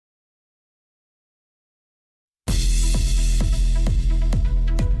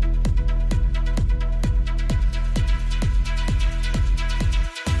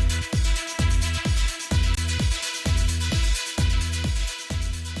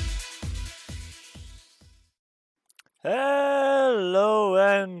Hello,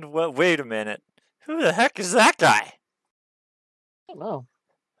 and wait a minute. Who the heck is that guy? I don't know.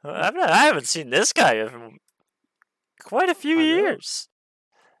 I haven't seen this guy in quite a few I know. years.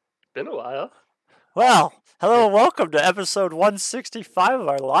 Been a while. Well, hello Yeah. and welcome to episode 165 of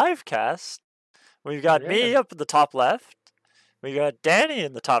our live cast. We've got Yeah. me up in the top left, we got Danny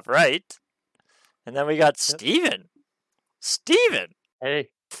in the top right, and then we got Yep. Steven. Steven!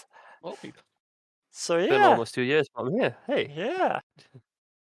 Hey. Well, it's So been yeah, almost 2 years, but I'm here. Hey. yeah.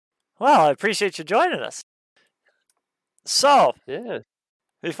 Well, I appreciate you joining us. So, Yeah.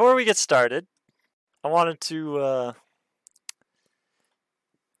 before we get started, I wanted to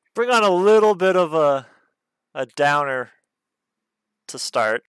bring on a little bit of a downer to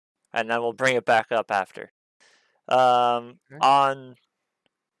start, and then we'll bring it back up after. Okay. On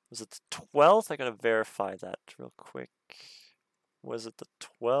was it the 12th? I gotta verify that real quick. Was it the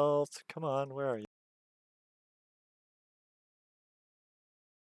 12th? Come on, where are you?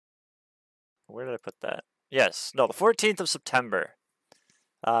 Where did I put that? Yes, no, the 14th of September.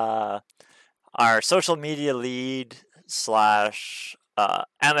 Uh, our social media lead slash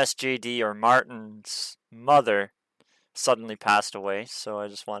MSJD or Martin's mother suddenly passed away, so I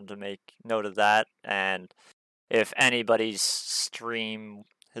just wanted to make note of that. And if anybody's stream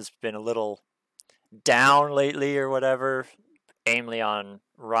has been a little down lately or whatever, aimly on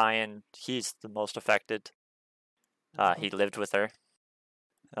Ryan, he's the most affected. He lived with her.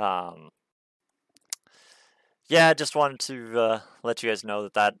 Um, yeah, just wanted to let you guys know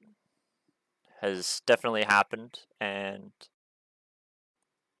that that has definitely happened, and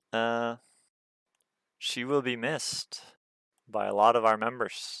uh, she will be missed by a lot of our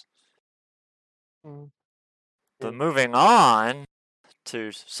members. Mm. But Yeah. moving on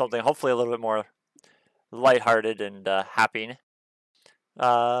to something hopefully a little bit more lighthearted and happy,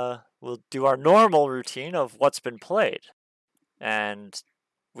 we'll do our normal routine of what's been played. And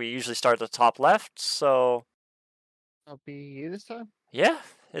we usually start at the top left, so I'll be you this time. yeah,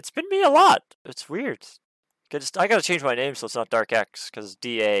 it's been me a lot. It's weird. I gotta change my name so it's not Dark X, because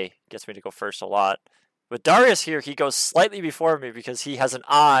DA gets me to go first a lot. With Darius here, he goes slightly before me because he has an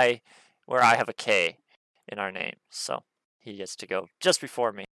I where I have a K in our name. So he gets to go just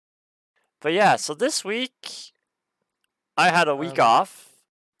before me. But yeah, so this week I had a week Um. off. Okay.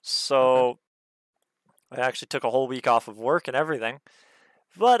 So I actually took a whole week off of work and everything.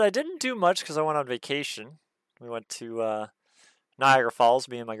 But I didn't do much because I went on vacation. We went to Niagara Falls,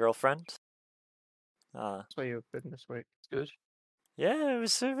 me and my girlfriend. That's why you've been this week. It's good. Yeah, it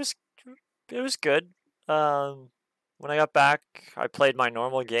was good. When I got back, I played my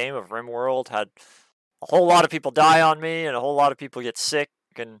normal game of RimWorld. Had a whole lot of people die on me, and a whole lot of people get sick,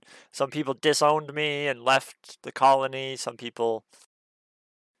 and some people disowned me and left the colony. Some people,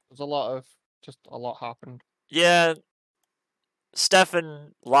 There's a lot happened. yeah,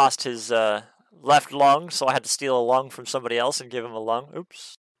 Stefan lost his left lung, so I had to steal a lung from somebody else and give him a lung.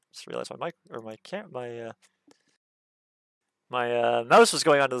 Oops, just realized my mic or my mouse was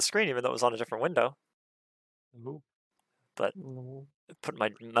going onto the screen even though it was on a different window. Ooh. But No. put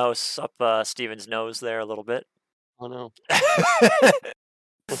my mouse up Steven's nose there a little bit. Oh no.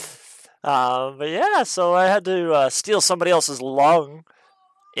 But yeah, so I had to steal somebody else's lung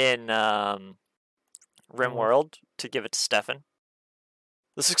in Oh. RimWorld to give it to Stefan.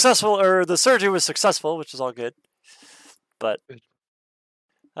 The surgery was successful, which is all good. But Good.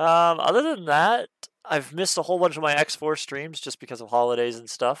 other than that, I've missed a whole bunch of my X4 streams just because of holidays and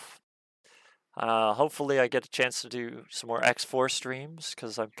stuff. Hopefully, I get a chance to do some more X4 streams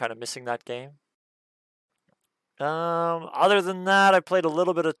because I'm kind of missing that game. Other than that, I played a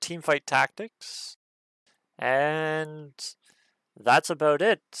little bit of Teamfight Tactics, and that's about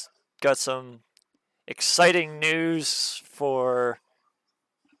it. Got some exciting news for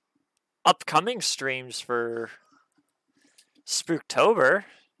upcoming streams for Spooktober.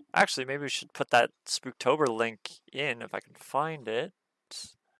 Actually, maybe we should put that Spooktober link in if I can find it.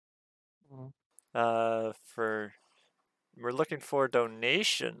 Mm. For we're looking for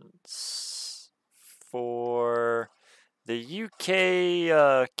donations for the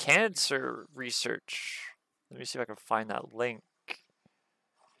UK cancer research. Let me see if I can find that link.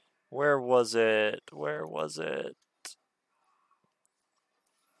 Where was it? Where was it?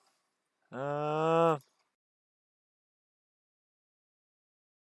 Uh,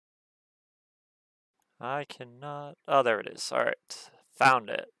 I cannot. Oh, there it is. All right, found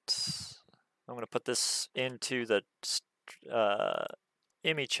it. I'm gonna put this into the uh,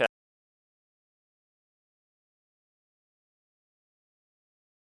 Immy chat.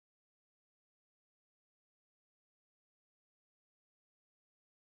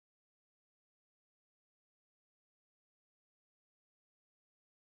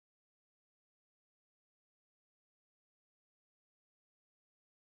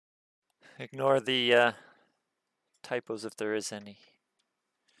 Ignore the typos if there is any.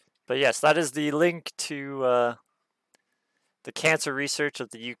 But yes, that is the link to the cancer research of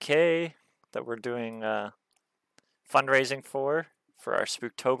the UK that we're doing fundraising for our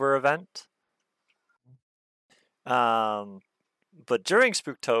Spooktober event. But during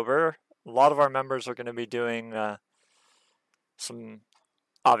Spooktober, a lot of our members are going to be doing some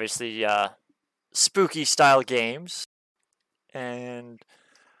obviously spooky style games. And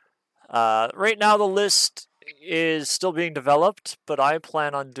right now the list is still being developed, but I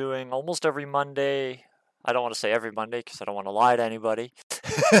plan on doing almost every Monday. I don't want to say every Monday because I don't want to lie to anybody.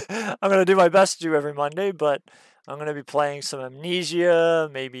 I'm going to do my best to do every Monday, but I'm going to be playing some Amnesia,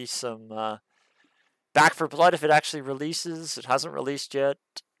 maybe some Back for Blood if it actually releases. It hasn't released yet.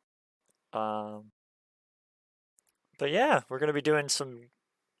 But yeah, we're going to be doing some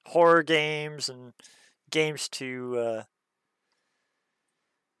horror games and games to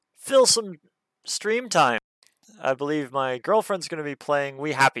fill some stream time. I believe my girlfriend's going to be playing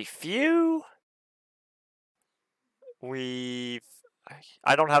We Happy Few. I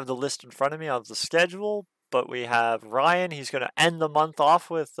don't have the list in front of me of the schedule, but we have Ryan. He's going to end the month off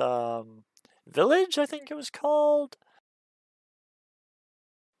with Village, I think it was called.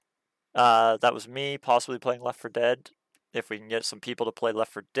 That was me possibly playing Left 4 Dead. If we can get some people to play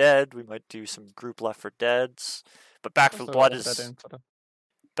Left 4 Dead, we might do some group Left 4 Deads. But Back for Blood is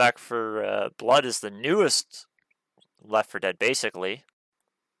the newest Left 4 Dead, basically.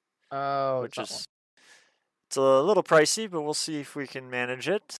 Oh, which is it's a little pricey, but we'll see if we can manage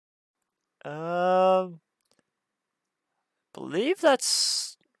it. Believe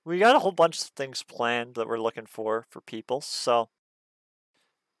we got a whole bunch of things planned that we're looking for people, so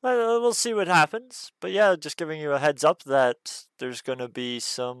we'll see what happens. But yeah, just giving you a heads up that there's going to be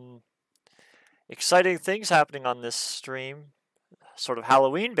some exciting things happening on this stream, sort of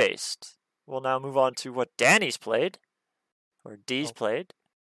Halloween based. We'll now move on to what Danny's played, or D's played.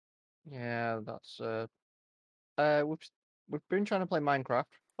 Yeah, that's we've been trying to play Minecraft.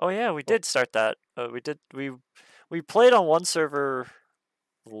 Oh yeah, we did start that. We played on one server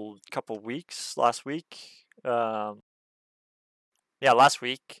a couple weeks last week. Last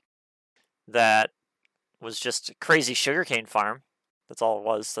week. That was just a crazy sugarcane farm. That's all it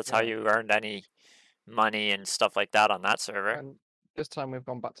was. That's how you earned any money and stuff like that on that server. And this time we've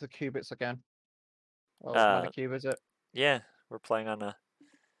gone back to the qubits again. Well, Manicube, is it? Yeah, we're playing on a.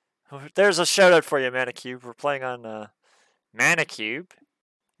 There's a shout out for you, Manicube. We're playing on Manicube,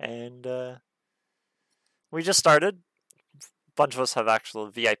 and we just started. A bunch of us have actual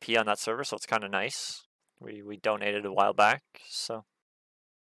VIP on that server, so it's kind of nice. We donated a while back, so.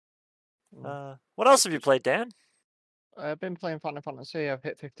 What else have you played, Dan? I've been playing Final Fantasy. I've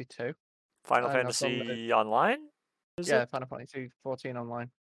hit 52. Final Fantasy Online? Final Fantasy 14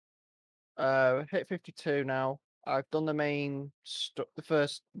 online. Hit 52 now. I've done the main the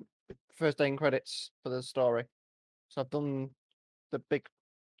first end credits for the story. So I've done the big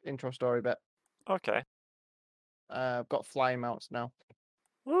intro story bit. Okay. I've got flying mounts now.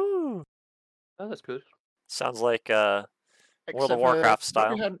 Woo! Oh, that's good. Sounds like World of Warcraft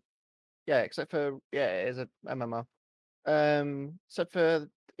style. Yeah, except for it is a MMO. Except for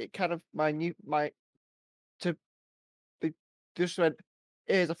it kind of just went,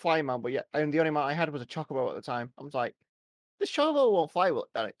 here's a flying mount, but yeah, and the only mount I had was a chocobo at the time. I was like, this chocobo won't fly.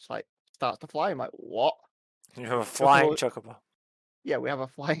 Then it's like starts to fly. I'm like, what? You have a flying chocobo. Yeah, we have a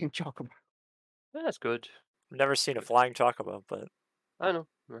flying chocobo. Yeah, that's good. I've never seen a flying chocobo, but I know.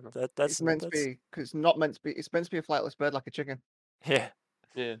 It's meant to be, because it's not meant to be. It's meant to be a flightless bird, like a chicken. Yeah.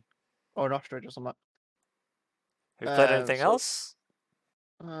 Or an ostrich or something. Have you played anything else?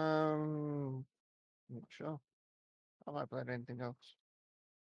 I'm not sure. Have I played anything else?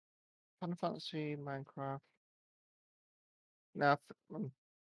 Final Fantasy, Minecraft. No, don't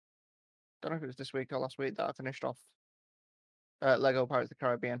know if it was this week or last week that I finished off Lego Pirates of the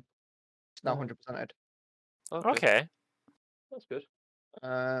Caribbean. It's now 100%ed. Okay. That's good.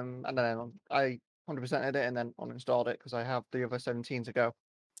 And then I 100%ed it and then uninstalled it because I have the other 17 to go.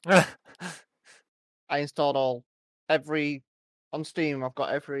 I installed on Steam. I've got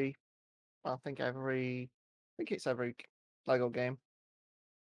I think it's every Lego game.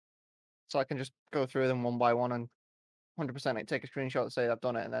 So I can just go through them one by one and 100% it, take a screenshot to say I've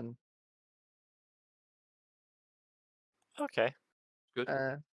done it, and then. Okay. Good.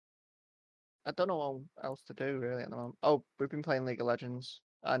 I don't know what else to do really at the moment. Oh, we've been playing League of Legends,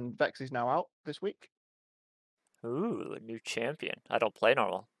 and Vex is now out this week. Ooh, a new champion. I don't play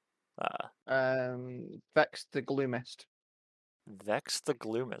normal. Vex the Gloomist. Vex the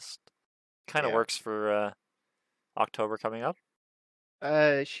Gloomist. Kind of works for October coming up.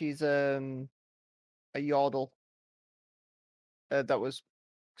 She's a yodel that was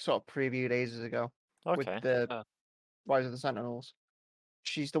sort of previewed ages ago with Okay. the Ah. Rise of the Sentinels.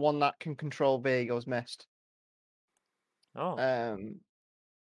 She's the one that can control Viego's mist. Oh. Um,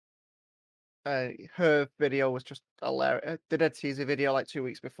 her video was just hilarious. They did tease a video like 2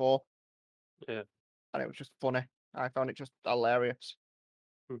 weeks before, Yeah. and it was just funny. I found it just hilarious.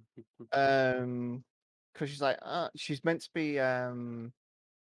 Mhm. Because she's like, she's meant to be oh,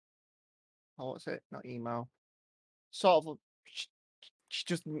 what's it? Not emo. Sort of. She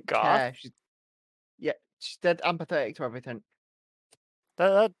doesn't Goth? care. She's dead empathetic to everything.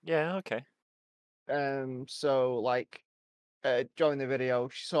 Yeah, okay. So like, during the video,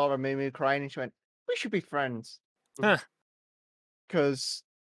 she saw a Moo crying and she went, "We should be friends." Huh. Because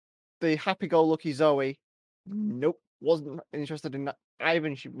the happy-go-lucky Zoe, nope, wasn't interested in that.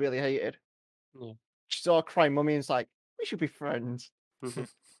 Ivan, she really hated. Yeah. She saw a crying mummy and it's like, "We should be friends." Mhm.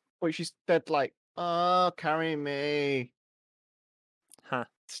 But she's dead like, "Oh, carry me," Huh.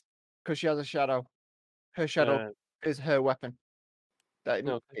 because she has a shadow. Her shadow Uh, is her weapon.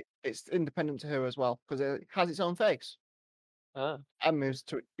 okay. It's independent to her as well because it has its own face Ah. and moves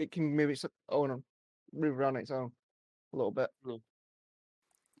to it. It can move its own, move around its own a little bit. Yeah.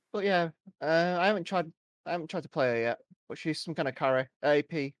 But yeah, I haven't tried. I haven't tried to play her yet, but she's some kind of carry.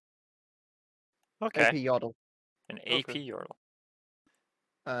 AP Okay. Yodel. An Okay. AP Yordle.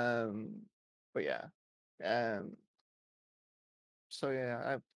 Um, but yeah. Um, so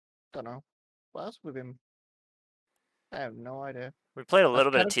yeah, I don't know. What else we've been? I have no idea. We played a I've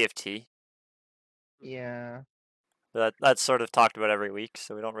little bit kind of of TFT. yeah, That's sort of talked about every week,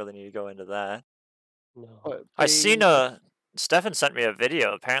 so we don't really need to go into that. No. but I seen the Stefan sent me a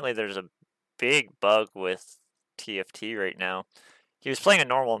video. Apparently, there's a big bug with TFT right now. He was playing a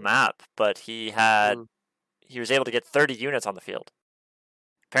normal map, but Mm. he was able to get 30 units on the field.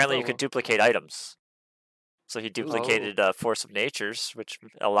 Apparently, Oh you could well. duplicate items. So he Oh. duplicated Force of Natures, which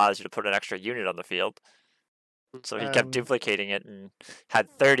allows you to put an extra unit on the field. Mm. So he kept um, duplicating it and had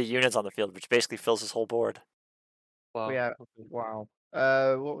 30 units on the field, which basically fills his whole board. Wow. yeah, Okay. wow.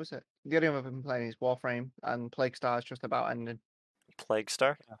 What was it? The other one I've been playing is Warframe, and Plague Star is just about ending. Plague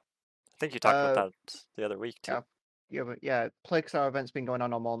Star? Yeah. I think you talked about Uh, that the other week too. yeah, yeah. Plague Star event's been going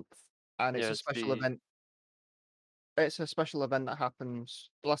on a month, and it's Yeah. a It's special the. event. It's a special event that happens.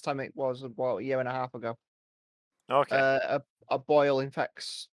 The last time it was about a year and a half ago. Okay. A boil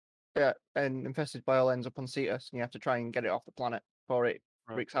infects, yeah, an infested boil ends up on Cetus, and you have to try and get it off the planet before it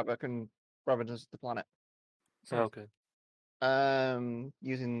Right. wreaks havoc and ravages the planet. Hmm. Okay.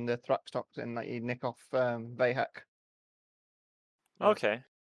 Using the Thrax toxin that you nick off Vahek. Yeah. Okay.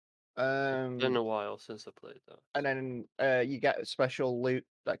 It's been Um, a while since I played that. and then you get special loot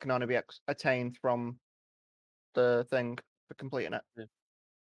that can only be attained from the thing for completing it, Yeah.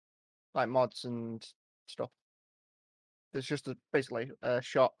 like mods and stuff. There's just basically a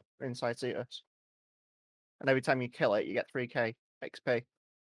shop inside Cetus, and every time you kill it, you get 3k XP.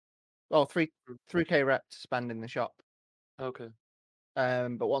 Well, Mm. 3k rep to spend in the shop. Okay.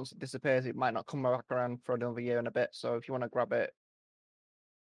 But once it disappears, it might not come back around for another year and a bit. So if you want to grab it,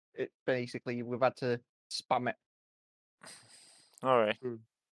 it basically we've had to spam it. All right. Mm.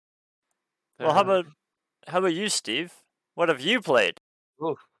 Well, Fair enough. how about you, Steve? What have you played?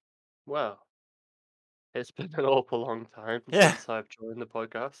 Oh. Wow. It's been an awful long time Yeah, since I've joined the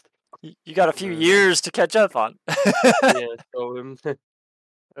podcast. you got a few Um, years to catch up on. yeah, so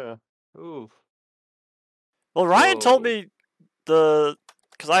uh, ooh, Well, Ryan told so me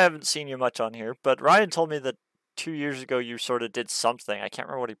because I haven't seen you much on here, but Ryan told me that 2 years ago you sort of did something. I can't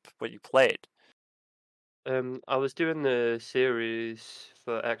remember what you played. I was doing the series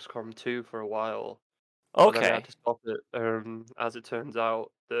for XCOM 2 for a while, but then I had Okay. to stop it. As it turns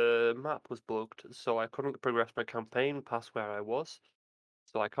out, the map was bugged, so I couldn't progress my campaign past where I was.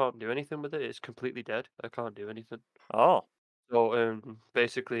 So I can't do anything with it. It's completely dead. I can't do anything. Oh. So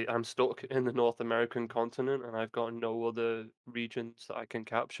basically, I'm stuck in the North American continent, and I've got no other regions that I can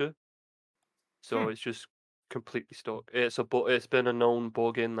capture. So Hmm. it's just completely stuck. It's been a known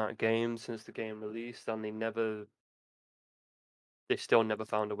bug in that game since the game released, and they still never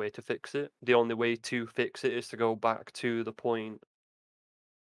found a way to fix it. The only way to fix it is to go back to the point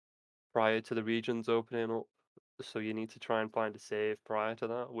prior to the regions opening up. So you need to try and find a save prior to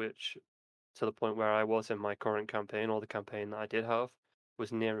that, which to the point where I was in my current campaign, or the campaign that I did have,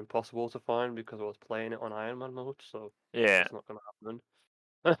 was near impossible to find because I was playing it on Iron Man mode, so it's Yeah. just not gonna happen.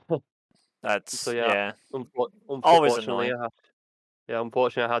 So That's yeah, yeah. Always unfortunately, annoying.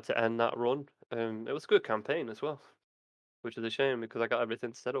 I had to end that run. It was a good campaign as well, which is a shame because I got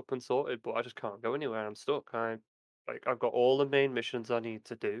everything set up and sorted, but I just can't go anywhere. I'm stuck. I like I've got all the main missions I need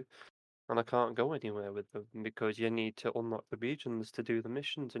to do, and I can't go anywhere with them because you need to unlock the regions to do the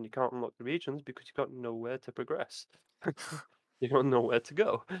missions, and you can't unlock the regions because you got nowhere to progress. You don't know where to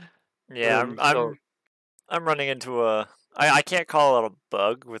go. Yeah, I'm So I'm I'm running into I can't call it a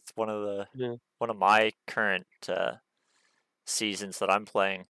bug with yeah, one of my current seasons that I'm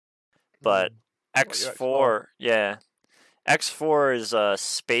playing, but mm, What, your X4? X4, yeah, X4 is a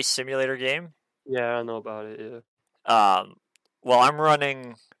space simulator game. yeah, I know about it. Yeah, Um, well, I'm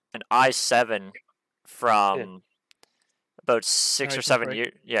running an i7 yeah, from about 6 or 7 Generation 3.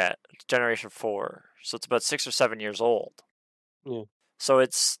 years. Yeah, Generation 4. So it's about 6 or 7 years old. yeah, So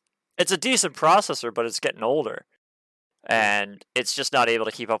it's a decent processor, but it's getting older, yeah, and it's just not able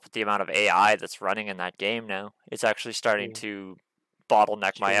to keep up with the amount of AI that's running in that game now. It's actually starting yeah. to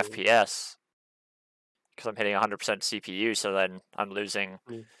bottleneck my Chill. FPS because I'm hitting 100% CPU. So then I'm losing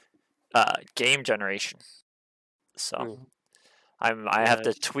Yeah, game generation. So yeah, I have yeah,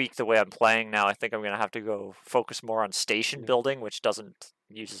 to tweak the way I'm playing now. I think I'm gonna have to go focus more on station yeah. building, which doesn't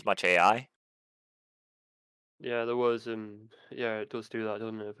use as much AI. Yeah, there was yeah, it does do that,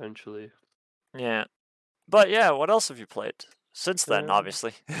 doesn't it, eventually. Yeah, but yeah, what else have you played since then? Um,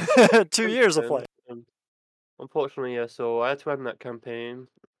 Obviously, 2 years of since play. then, unfortunately, yeah, so I had to end that campaign.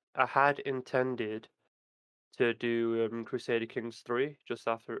 I had intended to do Crusader Kings 3 just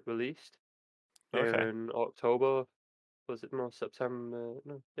after it released Okay, in October. Was it no September?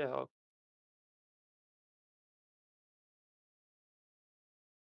 No, yeah,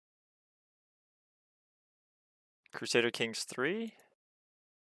 Crusader Kings 3.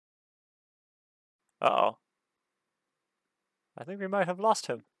 Uh oh, I think we might have lost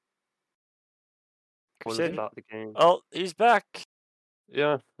him. what was Crusader. about the game. Oh, he's back.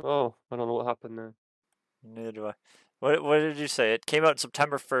 Yeah, oh, I don't know what happened there. Neither do I. What did you say? It came out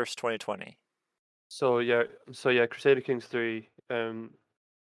September 1st, 2020. So yeah, Crusader Kings 3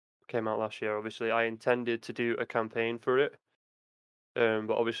 came out last year. Obviously, I intended to do a campaign for it,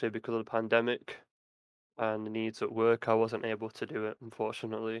 but obviously because of the pandemic and the needs at work, I wasn't able to do it,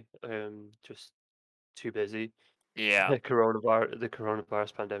 unfortunately. Just too busy. Yeah. The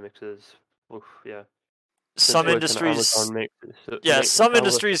coronavirus pandemic is, oof, yeah. Since Some working at industries Amazon makes it Yeah, some I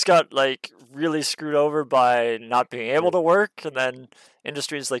was industries got like really screwed over by not being able yeah, to work, and then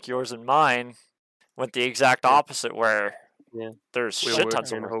industries like yours and mine went the exact yeah, opposite, where yeah. there's We were shit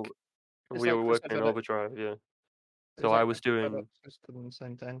tons working of in work. Is we that were Chris working in Evans? overdrive, yeah. Is So I that was Crystal doing, Products is doing the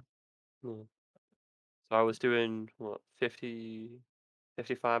same thing? yeah. So I was doing what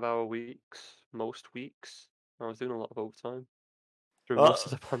 55 hour weeks most weeks. I was doing a lot of overtime through most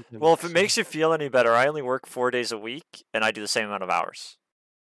of Well, the pandemic. well, if it So makes you feel any better, I only work 4 days a week, and I do the same amount of hours.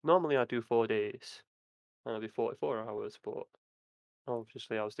 normally I do 4 days and I'll be 44 hours, but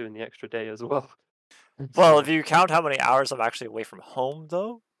obviously I was doing the extra day as well. Well, if So you count how many hours I'm actually away from home,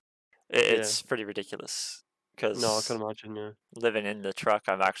 though, yeah, it's pretty ridiculous. no, I can Because imagine. Yeah, living in the truck,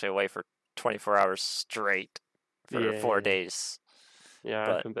 I'm actually away for 24 hours straight for four yeah, days.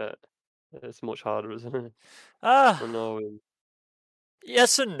 yeah. I But can bet it's much harder, isn't it? uh I know.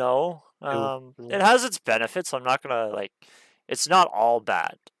 yes and no. Yeah, It has its benefits. I'm not gonna like. It's not all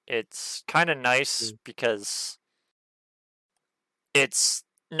bad. It's kind of yeah, nice because it's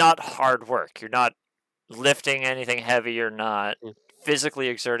not hard work. You're not lifting anything heavy. You're not yeah. physically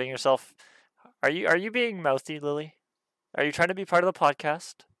exerting yourself. Are you being mouthy, Lily? Are you trying to be part of the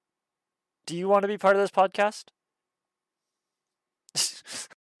podcast? Do you want to be part of this podcast?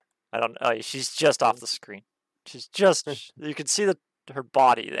 I don't. Oh, she's just off the screen. She's just. You can see her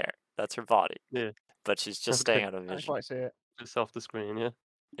body there. That's her body, Yeah. but she's just Okay. staying out of Can't vision. quite see it. Just off the screen. Yeah.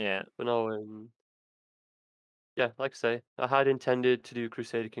 Yeah. But no. Yeah. Like I say, I had intended to do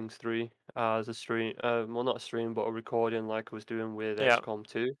Crusader Kings 3 as a stream. Well, not a stream, but a recording like I was doing with Yeah. XCOM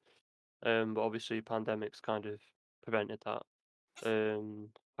 2. But obviously, pandemics kind of prevented that.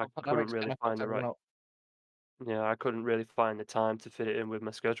 I Well, couldn't pandemic's really kind of find fucked the everyone right. up. Yeah, I couldn't really find the time to fit it in with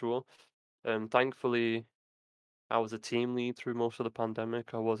my schedule. Thankfully, I was a team lead through most of the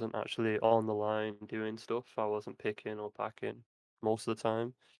pandemic. I wasn't actually on the line doing stuff. I wasn't picking or packing most of the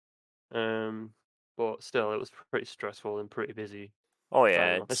time. Um, but still, it was pretty stressful and pretty busy Oh trying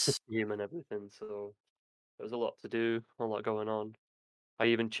yeah. to manage the It's team and everything. So there was a lot to do, a lot going on. I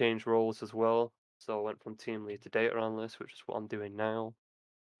even changed roles as well. So I went from team lead to data analyst, which is what I'm doing now.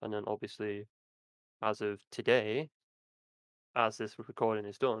 And then obviously, as of today, as this recording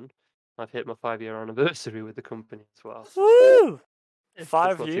is done, I've hit my 5 year anniversary with the company as well. woo. Yeah, it's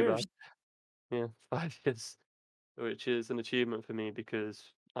Five not too years. bad. Yeah, 5 years, which is an achievement for me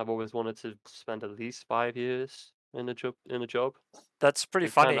because I've always wanted to spend at least 5 years in a job. That's pretty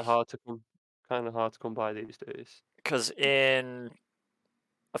It's kind funny. of hard to come, kind of hard to come by these days. because in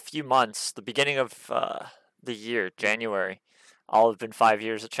a few months, the beginning of the year, January, I'll have been 5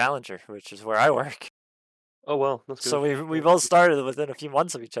 years at Challenger, which is where I work. Oh well, that's So good. we both started within a few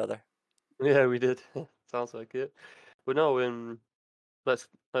months of each other. Yeah, we did. Sounds like it. But no, let's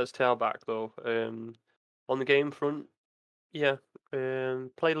tail back though. On the game front, yeah,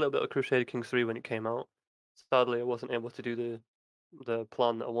 played a little bit of Crusader Kings 3 when it came out. Sadly, I wasn't able to do the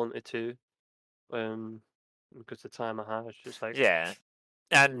plan that I wanted to, because the time I had was just like Yeah,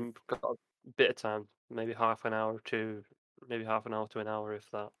 and got a bit of time, maybe half an hour to maybe half an hour to an hour if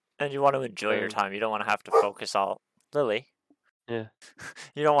that. you want to enjoy your Um, time. You don't want to have to focus all Lily. yeah,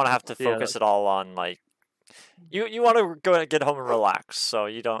 You don't want to have to yeah, focus it all on like you want to go and get home and relax. So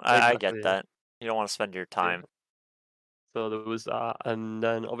you don't. I get exactly. that. You don't want to spend your Yeah. time. So there was that, and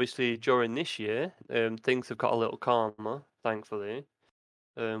then obviously during this year, things have got a little calmer, thankfully.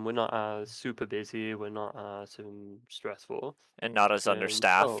 We're not as super busy, we're not as stressful. And not as So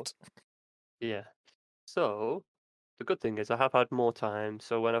understaffed. yeah. So the good thing is I have had more time.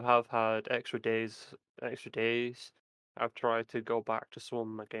 So when I have had extra days, I've tried to go back to some of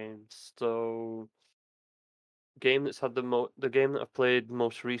my games. So the game that I've played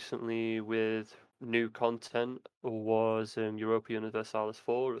most recently with new content was Europa Universalis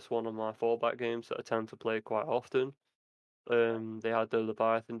 4. It's one of my fallback games that I tend to play quite often. They had the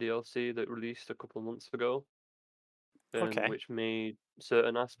Leviathan DLC that released a couple of months ago, Okay. which made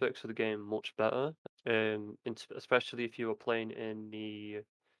certain aspects of the game much better. Especially if you were playing in the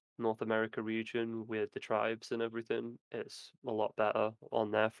North America region with the tribes and everything, it's a lot better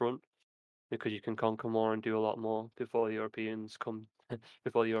on their front because you can conquer more and do a lot more before the Europeans come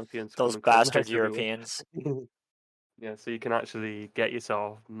before the Europeans come Those and bastard colonize everywhere. Europeans. Yeah, so you can actually get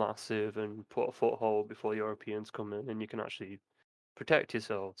yourself massive and put a foothold before Europeans come in, and you can actually protect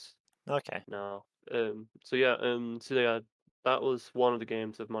yourselves Okay. now. So yeah, that was one of the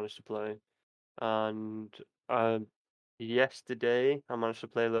games I've managed to play, and yesterday I managed to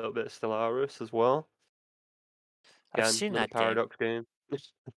play a little bit of Stellaris as well. I've Again, seen another that game. Paradox game.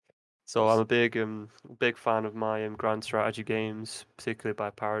 So I'm a big fan of my grand strategy games, particularly by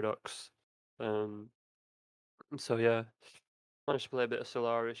Paradox. Um, so yeah, managed to play a bit of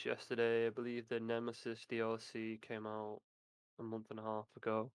Solaris yesterday. I believe the Nemesis DLC came out a month and a half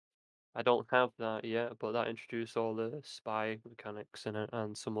ago. I don't have that yet, but that introduced all the spy mechanics in it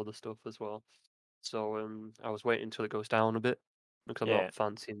and some other stuff as well. So I was waiting until it goes down a bit because I'm Yeah. not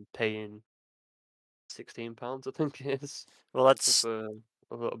fancying paying £16, I think it is, Well, that's for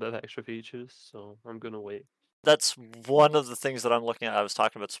a little bit of extra features. So I'm gonna wait. that's one of the things that I'm looking at. I was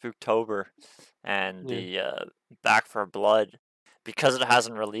talking about Spooktober and Yeah. the Back for Blood because it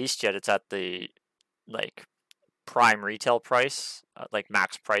hasn't released yet. It's at the like prime retail price, like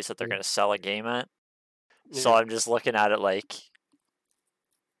max price that they're Yeah. going to sell a game at. So Yeah. I'm just looking at it like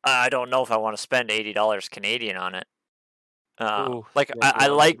I don't know if I want to spend $80 Canadian on it. Oh, Like that's a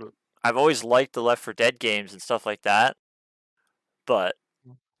lot, isn't it? I've always liked the Left 4 Dead games and stuff like that, but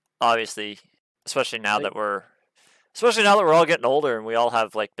Mm. obviously, especially now Like, that we're especially now that we're all getting older and we all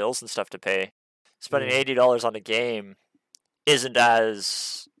have like bills and stuff to pay, spending yeah, $80 on a game isn't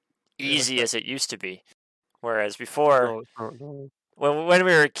as yeah, easy as it used to be. Whereas before, no, it's not. No. when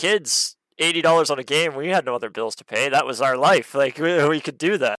we were kids, $80 on a game, we had no other bills to pay. That was our life. Like we could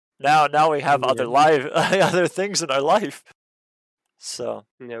do that. Now we have other Yeah, other things in our life. So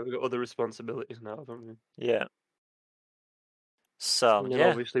yeah, we've got other responsibilities now, don't we? yeah. So And then yeah,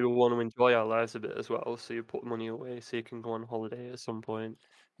 obviously we want to enjoy our lives a bit as well, so you put money away so you can go on holiday at some point.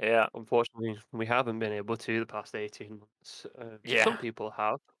 yeah, Unfortunately, we haven't been able to the past 18 months. yeah, Some people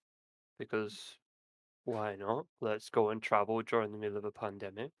have, because why not? Let's go and travel during the middle of a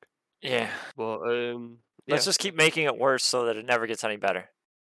pandemic. yeah. But Let's yeah, just keep making it worse so that it never gets any better.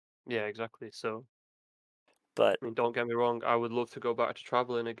 yeah, exactly. So, But I mean, don't get me wrong, I would love to go back to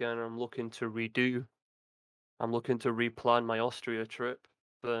traveling again. I'm looking to replan my Austria trip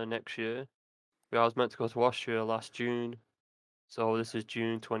for next year. I was meant to go to Austria last June, so this is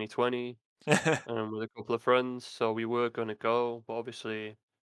June 2020, with a couple of friends. So we were going to go, but obviously,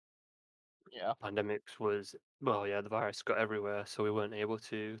 Yeah. pandemics was, well, yeah, the virus got everywhere, so we weren't able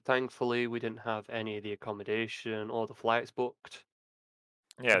to. Thankfully, we didn't have any of the accommodation or the flights booked.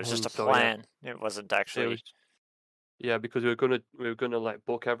 yeah, it was just a So yeah, plan. It wasn't it was actually. yeah because we were gonna like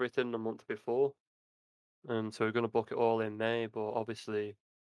book everything a month before, and so we are gonna book it all in May, but obviously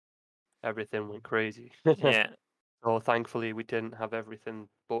everything went crazy. Yeah, So thankfully we didn't have everything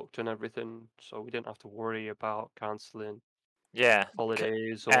booked and everything, so we didn't have to worry about cancelling yeah,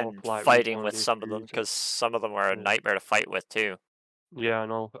 holidays or and flight fighting with refund some of them issues. because some of them were a Yeah, nightmare to fight with too. Yeah, I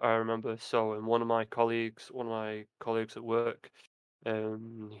know. I remember. So, one of my colleagues at work,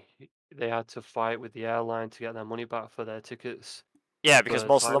 they had to fight with the airline to get their money back for their tickets Yeah, because for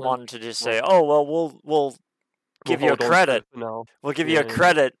most of them Thailand. wanted to just Well, say, "Oh, well, we'll we'll give you a hold on to credit. it for now. We'll give you a Yeah,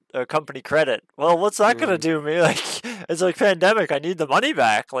 credit, a company credit." Well, what's that gonna mm, do me? Like, it's like pandemic. I need the money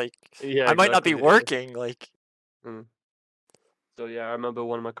back. Like, yeah, I might not be exactly. Yeah. working. Like, Mm. So yeah, I remember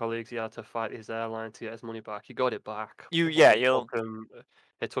one of my colleagues. He had to fight his airline to get his money back. He got it back, but yeah, you'll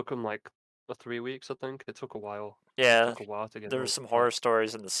it took him like 3 weeks. I think it took a while. It yeah. took a while to get There were those some back. horror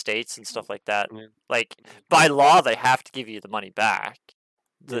stories in the States and stuff like that. Yeah, Like, by law, they have to give you the money back.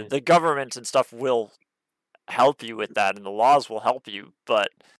 The yeah, the government and stuff will help you with that, and the laws will help you, but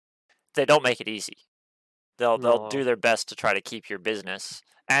they don't make it easy. They'll do no, their best to try to keep your business.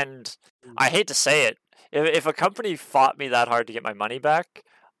 And mm, I hate to say it, if a company fought me that hard to get my money back,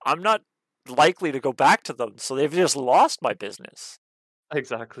 I'm not likely to go back to them. So they've just lost my business.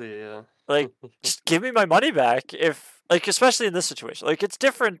 exactly. Yeah, Like, just give me my money back. If like, especially in this situation, like it's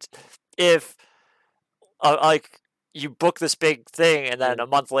different if like you book this big thing and then yeah, a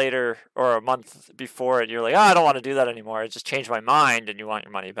month later or a month before it you're like, oh, I don't want to do that anymore, I just changed my mind, and you want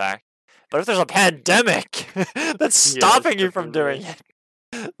your money back. But if there's a pandemic that's yeah. It's stopping you from different. Yeah, doing it,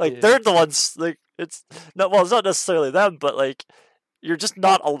 like yeah, they're the ones, like it's not, well, it's not necessarily them, but like you're just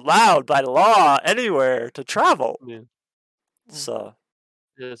not allowed by law anywhere to travel. yeah. Mm. So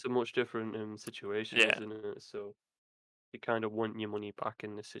Yeah, it's a much different situation, yeah, isn't it? So you kind of want your money back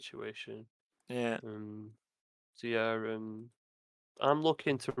in this situation. yeah. Um, so yeah, I'm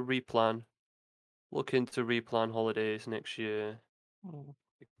looking to replan holidays next year Mm.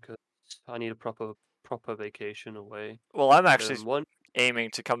 because I need a proper vacation away. Well, I'm actually One,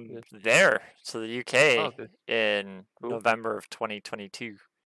 aiming to come yeah. there to the Oh, UK okay, in cool. November of 2022,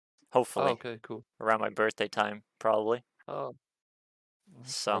 Oh, hopefully okay, cool. around my birthday time, probably. Oh,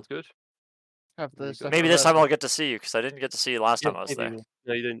 Mm. So sounds good. Have There the you go. stuff maybe this time reversal. I'll get to see you because I didn't get to see you last Yeah, time I was maybe. there. Yeah.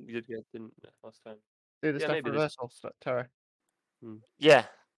 No, you didn't. You didn't last time. Do the Yeah, stuff maybe this. reversal, Terry. Mm, Yeah,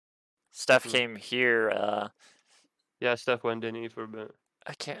 Steph mm. came here. Yeah, Steph went in here for a bit.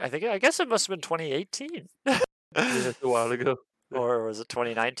 I can't. I think. I guess it must have been 2018, Yeah, it's a while ago. or was it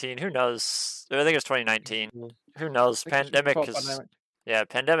 2019? Who knows? I think it was 2019. Yeah, Who knows? I think it's just Pandemic before is. pandemic. Yeah,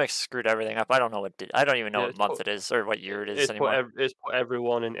 pandemic screwed everything up. I don't know what did. I don't even know yeah. what month it is or what year it is anymore. It's put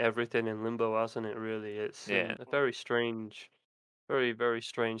everyone and everything in limbo, hasn't it? Really, it's Yeah, a very strange, very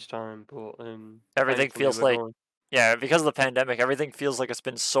strange time. But everything thankfully feels we're like. going. Yeah, because of the pandemic, everything feels like it's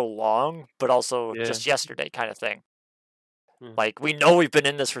been so long, but also Yeah, just yesterday kind of thing. yeah, Like, we know we've been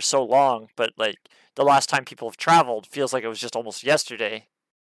in this for so long, but like the last time people have traveled feels like it was just almost yesterday,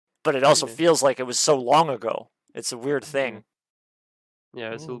 but it also yeah, feels like it was so long ago. It's a weird yeah, thing.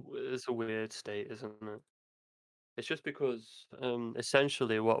 yeah. Mm. It's a weird state, isn't it? It's just because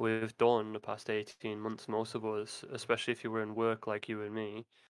essentially what we've done the past 18 months, most of us, especially if you were in work like you and me,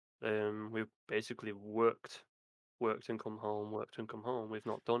 we've basically worked and come home, worked and come home. We've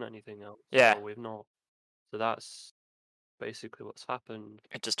not done anything else, Yeah, so we've not. So that's basically what's happened.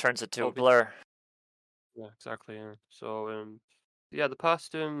 it just turns into a Obviously, blur. yeah, exactly. Yeah. So, yeah, the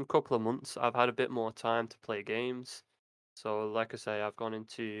past couple of months, I've had a bit more time to play games. So, like I say, I've gone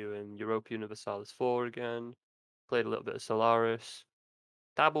into Europa Universalis 4 again, played a little bit of Solaris,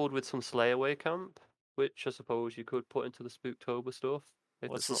 dabbled with some Slayaway Camp, which I suppose you could put into the Spooktober stuff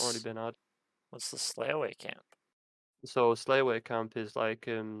if What's it's not already this? been added. What's the slayaway camp? So, Slayaway Camp is like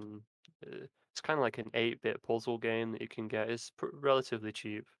it's kind of like an 8-bit puzzle game that you can get. It's relatively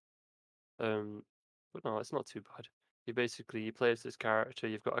cheap. Um, but no, it's not too bad. You play as this character.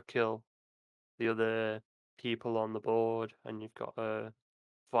 You've got to kill the other people on the board, and you've got to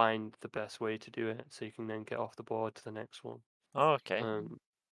find the best way to do it, so you can then get off the board to the next one. Oh, okay. Um,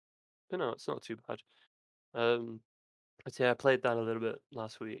 but no, it's not too bad. Um, but yeah, I played that a little bit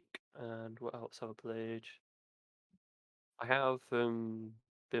last week, and what else have I played? I have been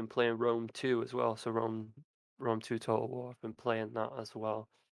playing Rome 2 as well. So Rome 2 Total War. I've been playing that as well.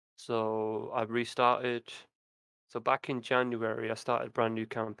 So I've restarted. So back in January, I started a brand new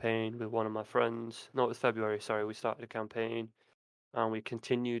campaign with one of my friends. No, it was February, sorry. We started a campaign and we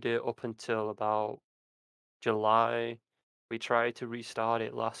continued it up until about July. We tried to restart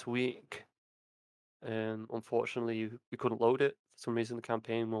it last week. Unfortunately, we couldn't load it. For some reason, the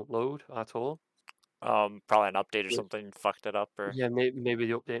campaign won't load at all. Probably an update or Yeah, something fucked it up, or yeah, maybe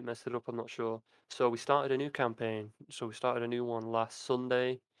the update messed it up. I'm not sure. So we started a new campaign. So we started a new one last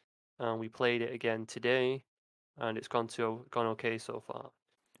Sunday, and we played it again today, and it's gone okay so far.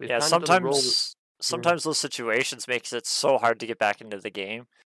 We've yeah. kind of done a roll. Sometimes Yeah, those situations makes it so hard to get back into the game.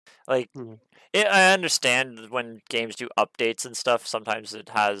 Like, Mm. I understand when games do updates and stuff, sometimes it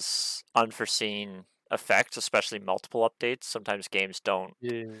has unforeseen effects, especially multiple updates. Sometimes games don't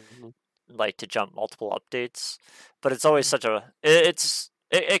Yeah. like to jump multiple updates, but it's always such a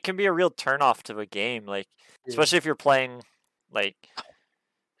it can be a real turnoff to a game, like Yeah. especially if you're playing like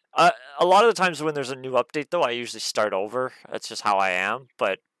a lot of the times when there's a new update though, I usually start over. That's just how I am.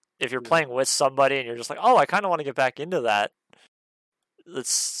 But if you're Yeah. playing with somebody and you're just like, oh, I kind of want to get back into that,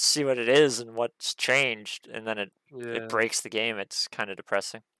 let's see what it is and what's changed, and then it Yeah. breaks the game. It's kind of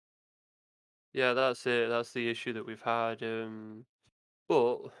depressing. Yeah, that's it. That's the issue that we've had.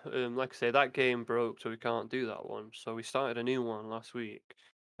 But like I say, that game broke, so we can't do that one. So we started a new one last week,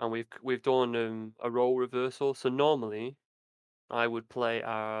 and we've done a role reversal. So normally I would play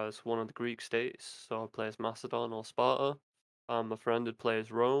as one of the Greek states, so I'd play as Macedon or Sparta, and my friend would play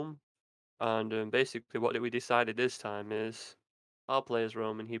as Rome. And basically, what we decided this time is I'll play as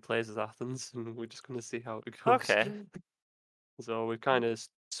Rome and he plays as Athens, and we're just gonna see how it goes. Okay. So we've kind of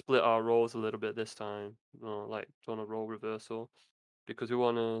split our roles a little bit this time, like done a role reversal because we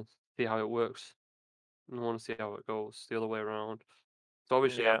want to see how it works. We want to see how it goes the other way around. So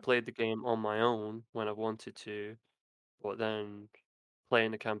obviously, Yeah. I've played the game on my own when I wanted to, but then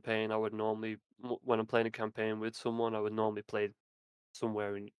playing the campaign, I would normally when I'm playing a campaign with someone, I would normally play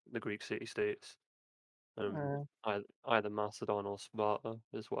somewhere in the Greek city states. Uh, Either Macedon or Sparta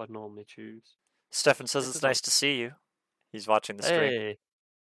is what I'd normally choose. Stefan says This it's is not. nice to see you. He's watching the stream. Hey,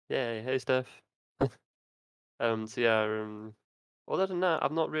 yeah, hey Steph. So yeah, other than that,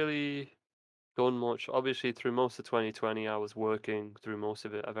 I've not really done much. Obviously, through most of 2020, I was working through most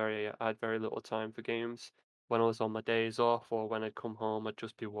of it. I had very little time for games. When I was on my days off or when I'd come home, I'd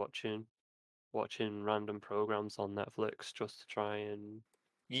just be watching random programs on Netflix just to try and,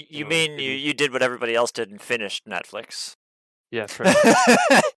 You mean give me. you did what everybody else did and finished Netflix? Yeah, pretty much.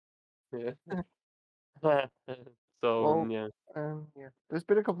 Yeah. So, well, yeah, yeah. There's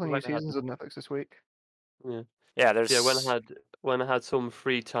been a couple of new when I had, seasons of Netflix this week. yeah. Yeah, So yeah, there's when I had some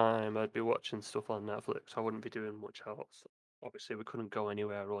free time, I'd be watching stuff on Netflix. I wouldn't be doing much else. Obviously, we couldn't go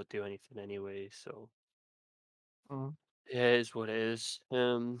anywhere or do anything anyway, so Mm. yeah, it is what it is.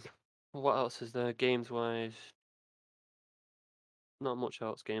 What else is there games wise? Not much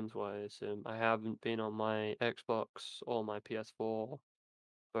else games wise. I haven't been on my Xbox or my PS4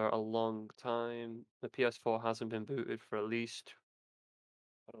 for a long time. The PS4 hasn't been booted for at least,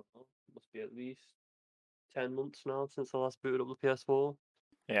 I don't know, must be at least 10 months now since I last booted up the PS4.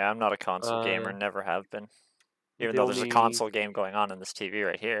 yeah, I'm not a console gamer, Uh, never have been. Even the though there's a only console game going on in this TV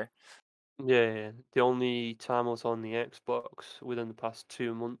right here. Yeah, the only time I was on the Xbox within the past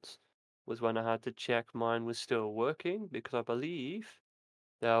 2 months was when I had to check mine was still working because I believe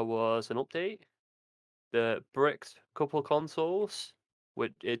there was an update that bricked a couple consoles.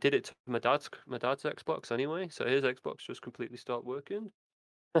 It did it to my dad's Xbox anyway, so his Xbox just completely stopped working.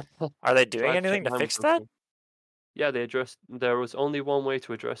 Are they So I doing had to check anything to mine was fix that? okay. Yeah, they addressed. There was only one way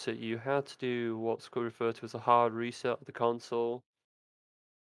to address it. You had to do what's referred to as a hard reset of the console.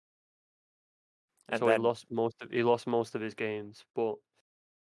 And So he then lost most of his games, but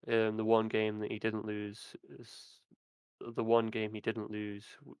the one game that he didn't lose is the one game he didn't lose.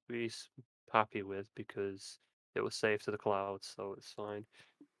 He's happy with because it was saved to the cloud, so it's fine.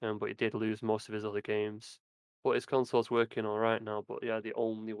 But he did lose most of his other games. But his console's working all right now. But yeah, the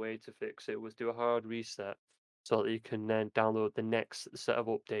only way to fix it was do a hard reset so that you can then download the next set of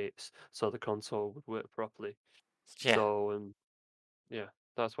updates so the console would work properly. yeah, So yeah,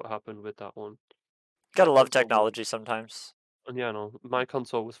 that's what happened with that one. My gotta love console was technology sometimes. And yeah, no, my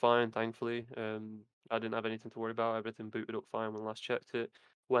console was fine, thankfully. I didn't have anything to worry about. Everything booted up fine when I last checked it.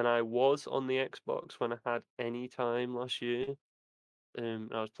 When I was on the Xbox, when I had any time last year, I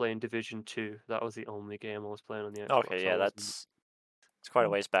was playing Division 2. That was the only game I was playing on the Okay, Xbox. yeah, it's quite a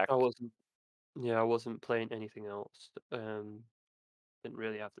ways back. I wasn't, yeah, I wasn't playing anything else. Didn't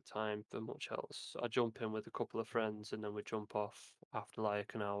really have the time for much else. I jump in with a couple of friends and then we jump off after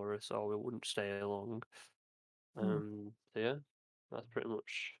like an hour or so. We wouldn't stay long. Mm. So yeah, that's pretty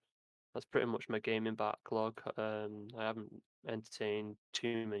much That's pretty much my gaming backlog. I haven't entertained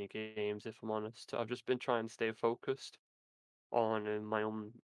too many games, if I'm honest. I've just been trying to stay focused on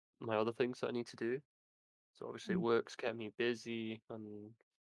my other things that I need to do. So obviously Mm. work's kept me busy and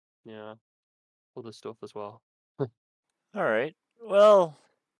yeah, other stuff as well. All right. Well,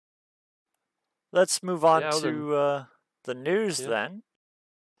 let's move on Yeah, other than to the news yeah. then.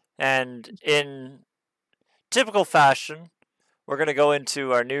 And in typical fashion, we're gonna go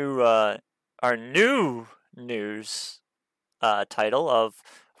into our new news title of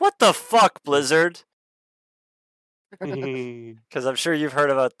 "What the fuck, Mm. Blizzard?" Because I'm sure you've heard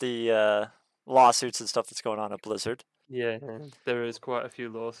about the lawsuits and stuff that's going on at Blizzard. Yeah, there is quite a few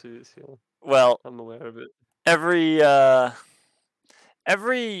lawsuits. Yeah, Well, I'm aware of it. every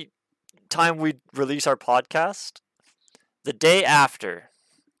time we release our podcast, the day after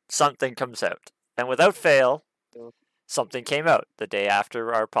something comes out, and without fail, Yeah. something came out the day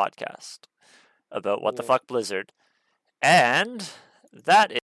after our podcast about what the Yeah. fuck Blizzard, and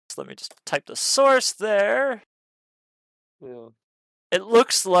that is. Let me just type the source there. Yeah. It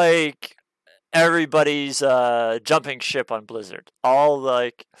looks like everybody's jumping ship on Blizzard. All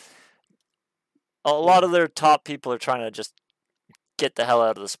like a lot of their top people are trying to just get the hell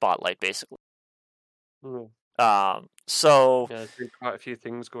out of the spotlight, basically. Yeah. So Yeah, there's been quite a few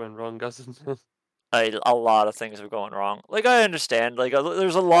things going wrong, hasn't a lot of things are going wrong. Like I understand, like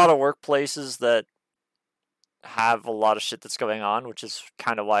there's a lot of workplaces that have a lot of shit that's going on, which is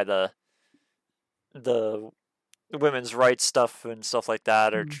kind of why the women's rights stuff and stuff like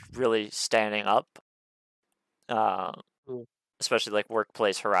that are really standing up. Especially like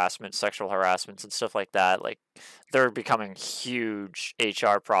workplace harassment, sexual harassments, and stuff like that. Like they're becoming huge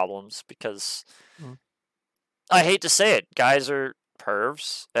HR problems because I hate to say it, guys are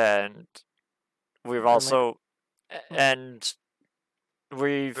pervs, and we've also and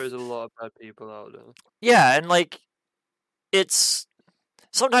we've There's a lot of bad people out there. yeah, and like it's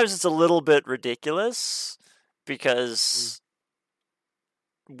sometimes it's a little bit ridiculous because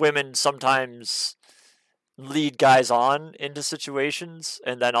women sometimes lead guys on into situations,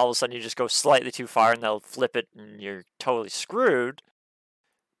 and then all of a sudden you just go slightly too far and they'll flip it and you're totally screwed.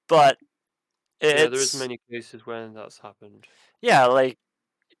 But Yeah, there is many cases when that's happened. Yeah, like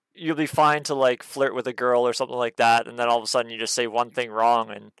you'll be fine to like flirt with a girl or something like that, and then all of a sudden you just say one thing wrong,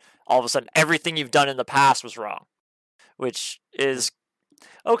 and all of a sudden everything you've done in the past was wrong, which is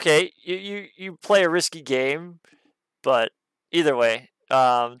okay. You play a risky game, but either way,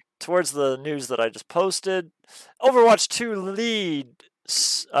 towards the news that I just posted, Overwatch 2 lead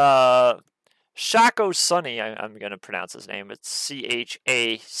Shaco Sunny, I'm going to pronounce his name. It's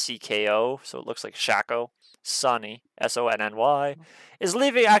Chacko, so it looks like Shaco Sunny, Sonny, is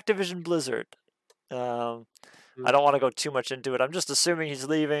leaving Activision Blizzard. I don't want to go too much into it. I'm just assuming he's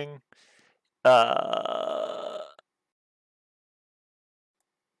leaving. Blah,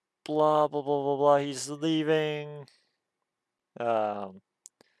 blah, blah, blah, blah. He's leaving.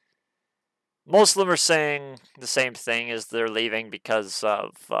 Most of them are saying the same thing, is they're leaving because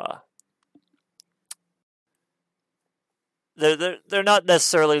of they're not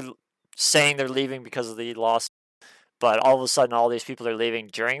necessarily saying they're leaving because of the lawsuit, but all of a sudden all these people are leaving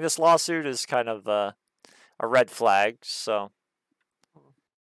during this lawsuit is kind of a red flag. So,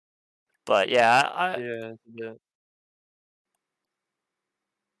 but yeah,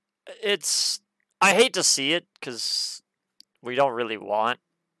 it's I hate to see it because we don't really want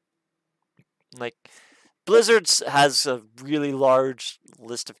like Blizzard has a really large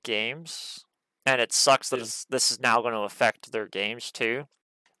list of games, and it sucks that this is now going to affect their games too.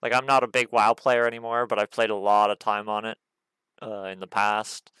 Like I'm not a big WoW player anymore, but I've played a lot of time on it in the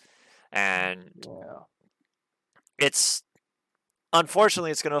past, and it's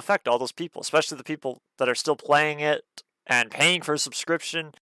unfortunately it's going to affect all those people, especially the people that are still playing it and paying for a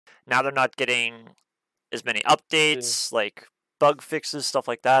subscription. Now they're not getting as many updates, like bug fixes, stuff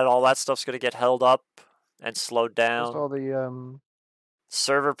like that. All that stuff's going to get held up and slowed down. There's all the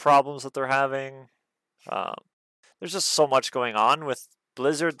server problems that they're having. There's just so much going on with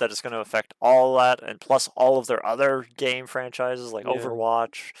Blizzard that is going to affect all that, and plus all of their other game franchises like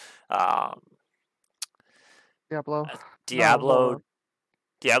Overwatch, Diablo's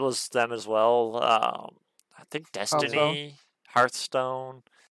them as well. I think Destiny, Hearthstone.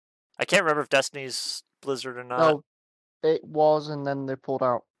 I can't remember if Destiny's Blizzard or not. No, it was, and then they pulled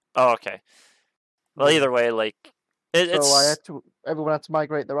out. Oh, okay. Well, either way, like it's so everyone had to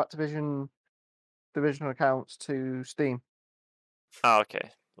migrate their Activision divisional accounts to Steam. Oh,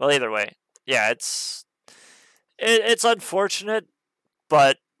 okay. Well, either way, yeah, it's unfortunate,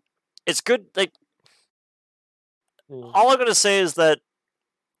 but it's good. Like all I'm gonna say is that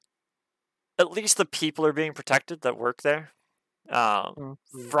at least the people are being protected that work there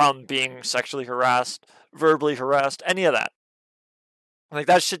from being sexually harassed, verbally harassed, any of that. Like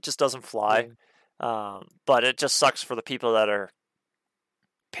that shit just doesn't fly. But it just sucks for the people that are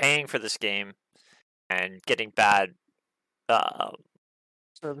paying for this game and getting bad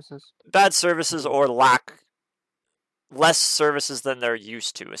services or less services than they're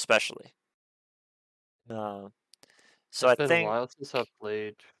used to, especially. So it's been a while since I've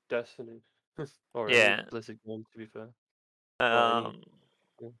played Destiny or any Blizzard game, to be fair.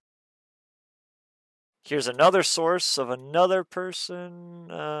 Here's another source of another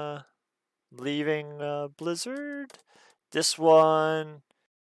person leaving Blizzard. This one,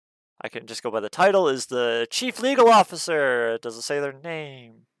 I can just go by the title, is the chief legal officer. It doesn't say their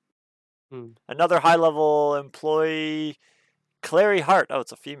name. Another high-level employee, Clary Hart. Oh,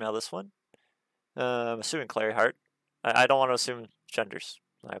 it's a female, this one. I'm assuming Clary Hart. I don't want to assume genders.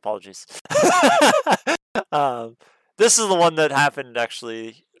 My apologies. This is the one that happened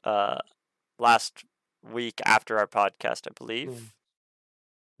actually last week after our podcast, I believe.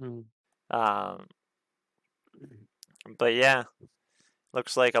 But yeah,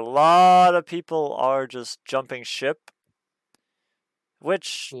 looks like a lot of people are just jumping ship,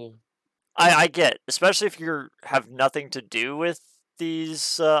 which I get, especially if you have nothing to do with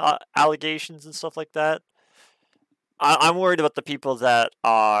these allegations and stuff like that. I'm worried about the people that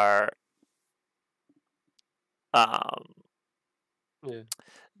are I'm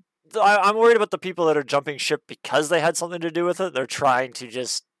worried about the people that are jumping ship because they had something to do with it. They're trying to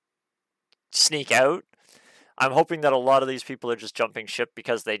just sneak out. I'm hoping that a lot of these people are just jumping ship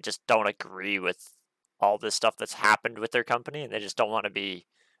because they just don't agree with all this stuff that's happened with their company and they just don't want to be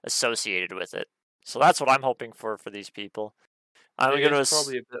associated with it. So that's what I'm hoping for these people. It's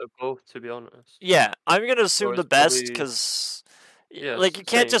probably a bit of both, to be honest. Yeah, I'm gonna assume the best probably... because, Yes, like, you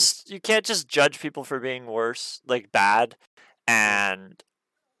can't just judge people for being worse, like bad, and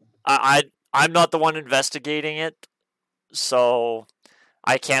I'm not the one investigating it, so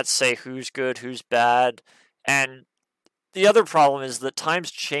I can't say who's good, who's bad, and the other problem is that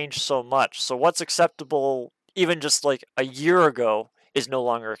times change so much. So what's acceptable, even just like a year ago, is no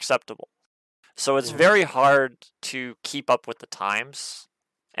longer acceptable. So it's very hard to keep up with the times.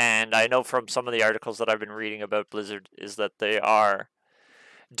 And I know from some of the articles that I've been reading about Blizzard is that they are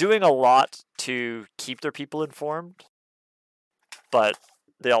doing a lot to keep their people informed. But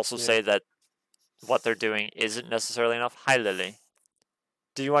they also say that what they're doing isn't necessarily enough. Hi, Lily.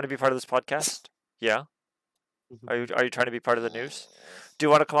 Do you want to be part of this podcast? Yeah? Are you trying to be part of the news? Do you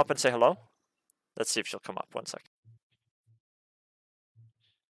want to come up and say hello? Let's see if she'll come up. 1 second.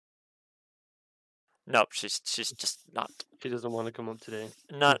 Nope, she's just not. She doesn't want to come up today.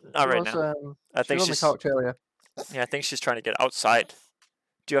 Not right now. I think she's on the couch earlier. Yeah, I think she's trying to get outside.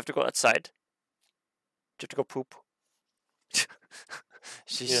 Do you have to go outside? Do you have to go poop?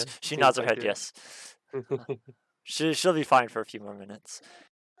 She nods her head yes. She'll be fine for a few more minutes.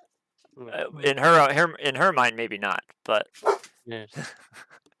 In her mind, maybe not, but yes.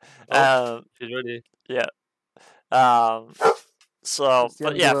 She's ready. Yeah. So,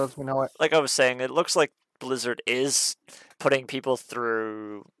 but yeah, like I was saying, it looks like Blizzard is putting people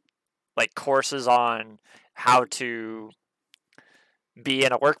through like courses on how to be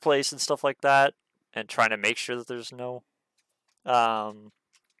in a workplace and stuff like that, and trying to make sure that there's no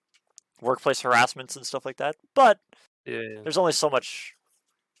workplace harassments and stuff like that. But there's only so much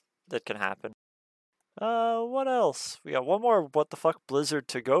that can happen. What else? We got one more What the Fuck Blizzard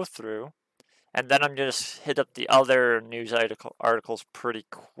to go through. And then I'm going to hit up the other news articles pretty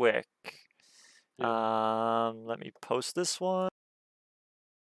quick. Let me post this one.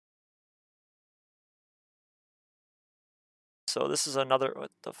 So this is another...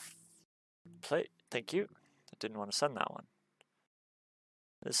 What the... Play. Thank you. I didn't want to send that one.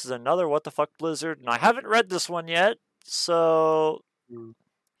 This is another What the Fuck Blizzard. And I haven't read this one yet. So...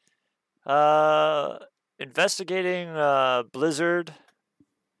 investigating Blizzard...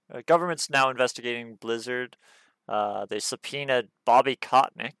 government's now investigating Blizzard. They subpoenaed Bobby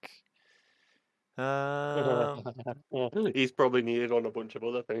Kotick. He's probably needed on a bunch of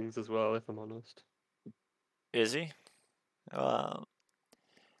other things as well, if I'm honest. Is he? The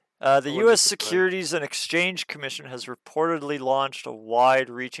U.S. Securities and Exchange Commission has reportedly launched a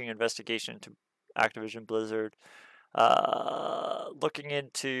wide-reaching investigation into Activision Blizzard, looking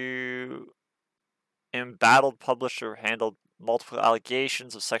into embattled publisher handled multiple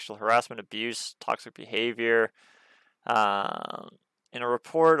allegations of sexual harassment, abuse, toxic behavior. In a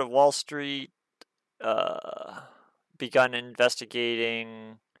report of Wall Street, begun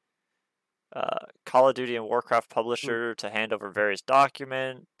investigating Call of Duty and Warcraft publisher to hand over various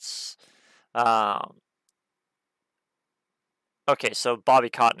documents. Okay, so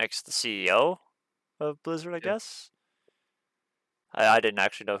Bobby Kotick's the CEO of Blizzard, I guess. I didn't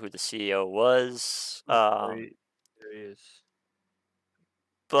actually know who the CEO was. There he is.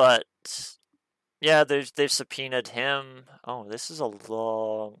 But yeah, they've subpoenaed him. Oh, this is a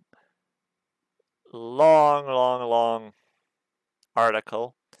long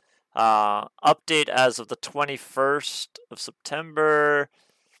article. Update as of the 21st of September.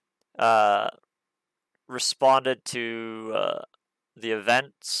 Responded to the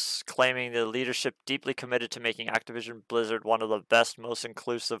events, claiming the leadership deeply committed to making Activision Blizzard one of the best, most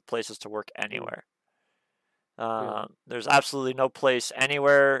inclusive places to work anywhere. There's absolutely no place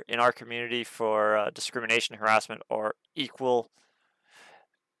anywhere in our community for discrimination, harassment, or equal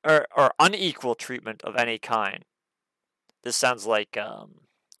or unequal treatment of any kind. This sounds like a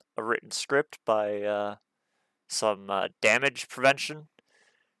written script by some damage prevention.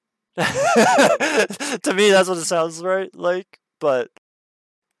 To me, that's what it sounds like. But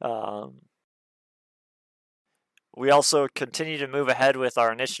we also continue to move ahead with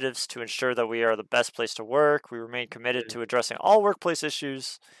our initiatives to ensure that we are the best place to work. We remain committed to addressing all workplace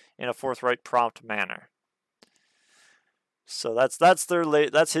issues in a forthright, prompt manner. So that's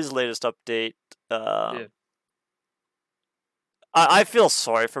his latest update. I feel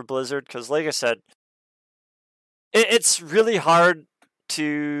sorry for Blizzard because, like I said, it's really hard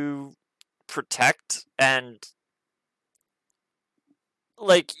to protect, and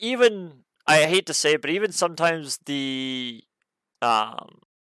like, even, I hate to say it, but even sometimes the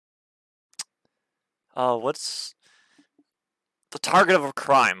what's the target of a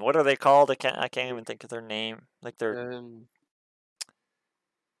crime? What are they called? I can't even think of their name. Like, they're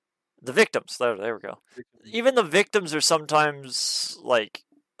the victims. There we go. Even the victims are sometimes like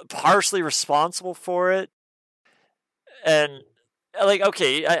partially responsible for it. And like,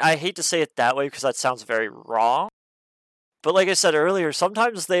 okay, I hate to say it that way because that sounds very wrong. But like I said earlier,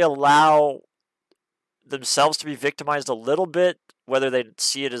 sometimes they allow themselves to be victimized a little bit, whether they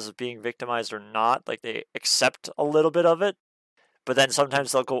see it as being victimized or not. Like, they accept a little bit of it, but then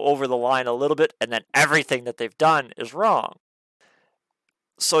sometimes they'll go over the line a little bit, and then everything that they've done is wrong.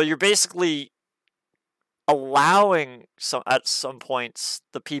 So you're basically allowing at some points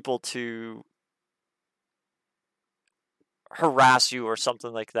the people to harass you or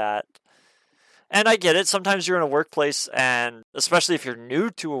something like that. And I get it. Sometimes you're in a workplace, and especially if you're new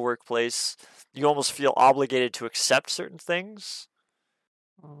to a workplace, you almost feel obligated to accept certain things.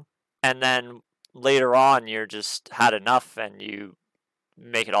 And then later on, you're just had enough, and you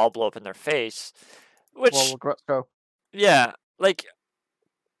make it all blow up in their face. Which, well, regrets go. Yeah, like,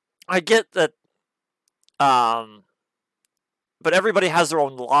 I get that. But everybody has their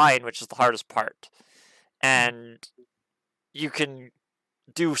own line, which is the hardest part. And you can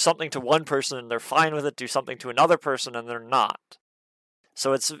do something to one person and they're fine with it, do something to another person and they're not.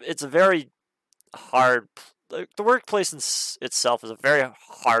 So it's a very hard, the workplace itself is a very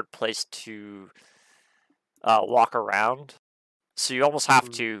hard place to walk around. So you almost have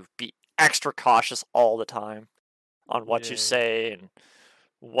to be extra cautious all the time on what you say and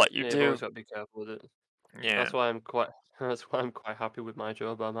what you do. You've always got to be careful with it. Yeah. That's why I'm quite happy with my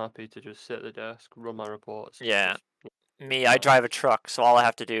job. I'm happy to just sit at the desk, run my reports. Yeah. Me, I drive a truck, so all I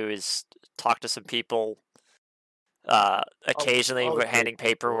have to do is talk to some people. Occasionally, we're handing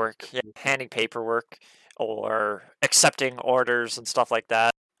paperwork, or accepting orders and stuff like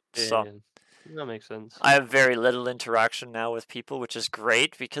that. So that makes sense. I have very little interaction now with people, which is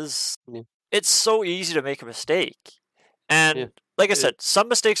great because it's so easy to make a mistake. And like I said, some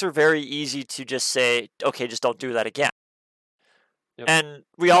mistakes are very easy to just say, okay, just don't do that again. And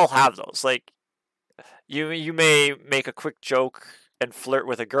we all have those. Like, you may make a quick joke and flirt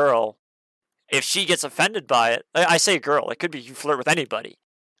with a girl. If she gets offended by it, I say girl, it could be you flirt with anybody.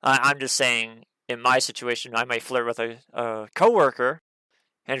 I'm just saying, in my situation, I might flirt with a coworker,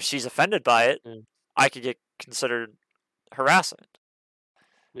 and if she's offended by it, I could get considered harassment.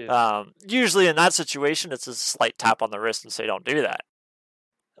 Usually in that situation, it's a slight tap on the wrist and say, don't do that.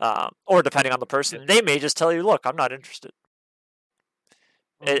 Or depending on the person, they may just tell you, look, I'm not interested.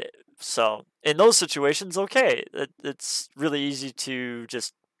 So in those situations, okay, it's really easy to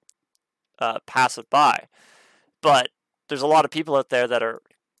just pass it by. But there's a lot of people out there that are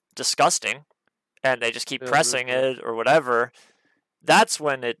disgusting, and they just keep pressing it or whatever. That's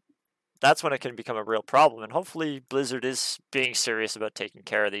when it can become a real problem. And hopefully, Blizzard is being serious about taking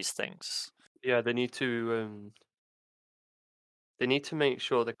care of these things. Yeah, they need to make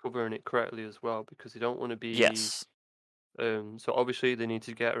sure they're covering it correctly as well, because they don't want to be. Yes. So obviously they need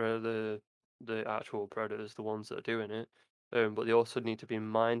to get rid of the actual predators, the ones that are doing it. But they also need to be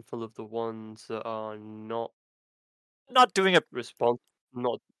mindful of the ones that are not doing a response.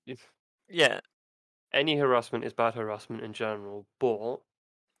 Not. Yeah. Any harassment is bad harassment in general, but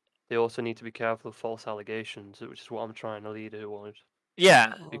they also need to be careful of false allegations, which is what I'm trying to lead towards.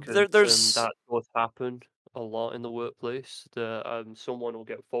 Yeah, because there's that does happen a lot in the workplace. That someone will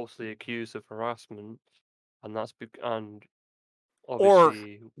get falsely accused of harassment, and and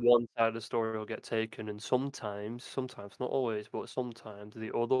obviously one side of the story will get taken, and sometimes not always, but sometimes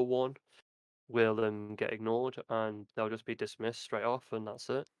the other one will get ignored and they'll just be dismissed straight off, and that's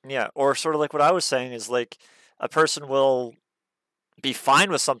it. Yeah, or sort of like what I was saying is like a person will be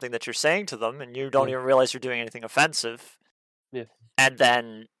fine with something that you're saying to them, and you don't Yeah. even realize you're doing anything offensive. Yeah. And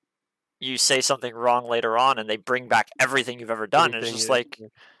then you say something wrong later on, and they bring back everything you've ever done. And it's Everything, just yeah.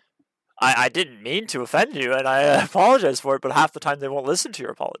 like, I didn't mean to offend you, and I apologize for it, but half the time they won't listen to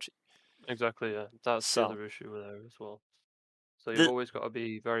your apology. Exactly, yeah. That's the So other issue with there as well. So you've the, always got to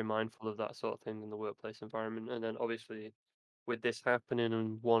be very mindful of that sort of thing in the workplace environment. And then obviously, with this happening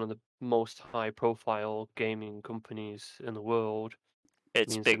in one of the most high-profile gaming companies in the world,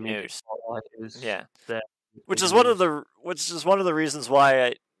 it's means the big media news. spotlight is Yeah, there. which Big is one of news. the reasons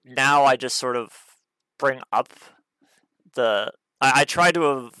why now I just sort of bring up I try to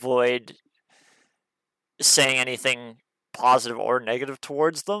avoid saying anything positive or negative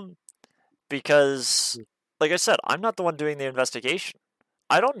towards them because, Mm. like I said, I'm not the one doing the investigation.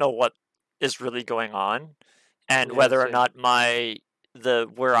 I don't know what is really going on, and Yeah, whether or same. not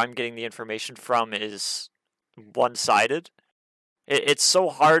where I'm getting the information from is one sided. It's so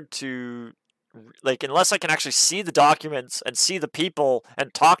hard to, like, unless I can actually see the documents and see the people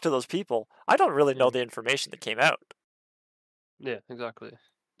and talk to those people, I don't really know Mm. the information that came out. Yeah, exactly.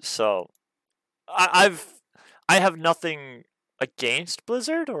 So I've I have nothing against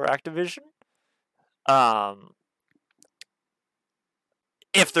Blizzard or Activision. Um,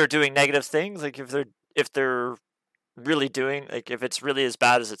 if they're doing negative things, like if they're really doing, like, if it's really as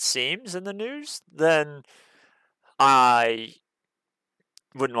bad as it seems in the news, then I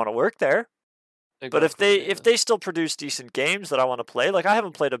wouldn't want to work there. But Exactly. if they still produce decent games that I want to play, like I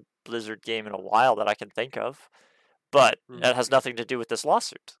haven't played a Blizzard game in a while that I can think of, but Mm. it has nothing to do with this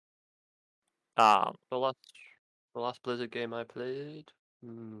lawsuit. Um, The last the last Blizzard game I played,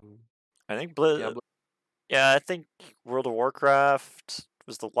 mm, I think Diablo. yeah, I think World of Warcraft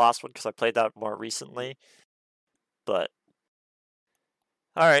was the last one because I played that more recently. But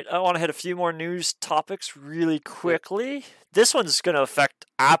all right, I want to hit a few more news topics really Yeah. quickly. This one's going to affect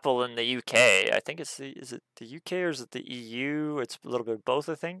Apple in the UK. I think is it the UK or is it the EU? It's a little bit of both,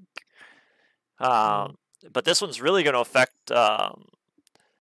 I think. But this one's really going to affect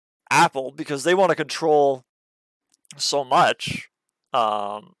Apple because they want to control so much.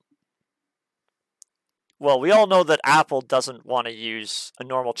 Well, we all know that Apple doesn't want to use a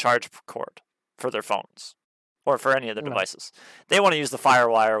normal charge cord for their phones or for any of their No. devices. They want to use the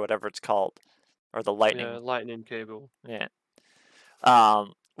FireWire or whatever it's called, or the Lightning. Yeah, lightning cable. Yeah.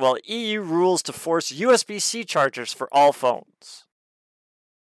 Well, EU rules to force USB-C chargers for all phones,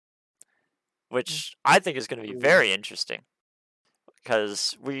 which I think is going to be very interesting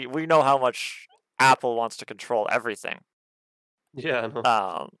because we know how much Apple wants to control everything. Yeah, I know.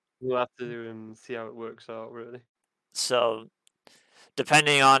 Um, We'll have to see how it works out, really. so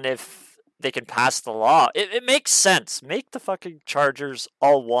depending on if they can pass the law, it makes sense. Make the fucking chargers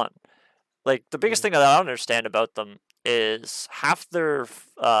all one. Like, the biggest thing that I don't understand about them is half their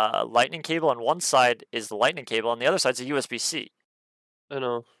lightning cable on one side is the lightning cable, and the other side's a USB-C. I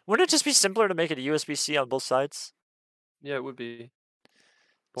know. Wouldn't it just be simpler to make it a USB-C on both sides? Yeah, it would be.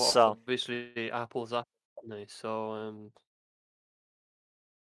 But So, obviously, Apple's Apple, aren't they? So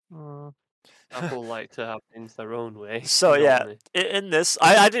Apple like to have things their own way, so yeah, don't in this,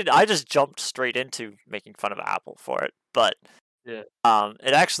 I just jumped straight into making fun of Apple for it, but they? Yeah.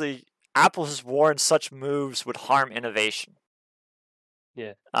 it actually, Apple has warned such moves would harm innovation.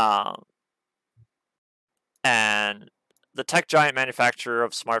 Yeah. And the tech giant manufacturer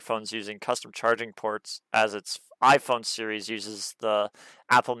of smartphones using custom charging ports as its iPhone series uses the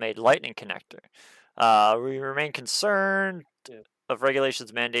Apple-made Lightning connector. We remain concerned of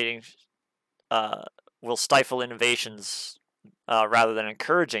regulations mandating will stifle innovations rather than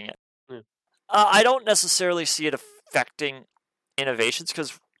encouraging it. Yeah. I don't necessarily see it affecting innovations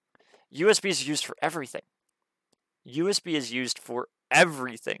because USB is used for everything. USB is used for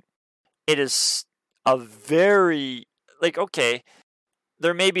everything. It is a very, like, okay,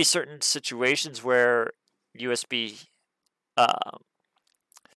 there may be certain situations where USB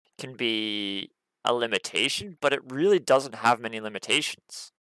can be a limitation, but it really doesn't have many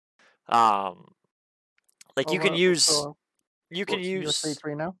limitations. Like, you can use USB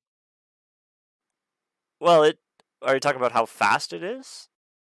 3 now. Well, are you talking about how fast it is?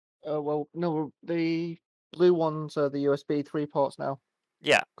 Well, no, the blue ones are the USB 3 ports now.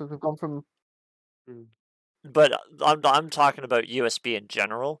 Yeah, because we've gone from. but I'm talking about USB in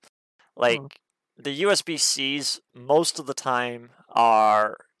general. Like, the USB-Cs most of the time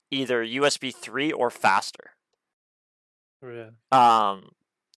are either USB 3 or faster. Yeah.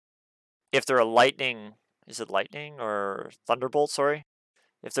 If they're a Lightning, is it Lightning or Thunderbolt? Sorry,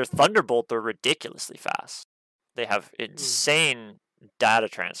 If they're Thunderbolt, they're ridiculously fast. They have insane data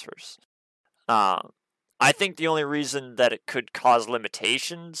transfers. I think the only reason that it could cause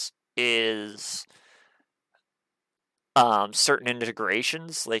limitations is certain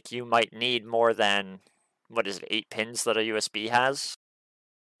integrations. Like you might need more than, what is it, 8 pins that a USB has?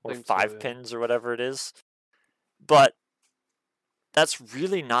 Or Think so, 5 yeah. pins or whatever it is. But that's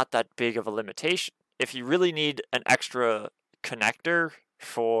really not that big of a limitation. If you really need an extra connector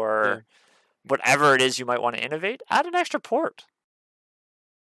for whatever it is you might want to innovate, add an extra port.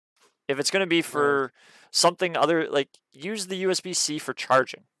 If it's going to be for something other, like use the USB-C for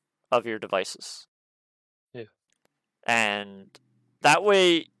charging of your devices. Yeah. And that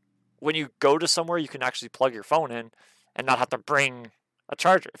way, when you go to somewhere, you can actually plug your phone in and not have to bring a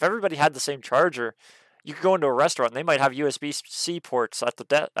charger. If everybody had the same charger, you could go into a restaurant and they might have USB-C ports at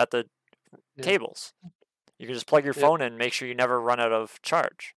the cables. You can just plug your phone in and make sure you never run out of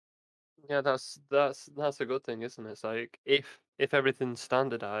charge. Yeah, that's a good thing, isn't it? It's like if everything's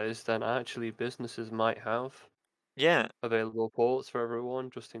standardized, then actually businesses might have available ports for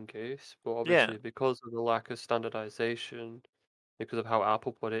everyone just in case. But obviously, because of the lack of standardization, because of how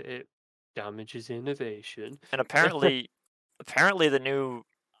Apple put it, it damages innovation. And apparently the new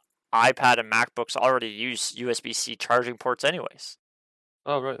iPad and MacBooks already use USB-C charging ports anyways.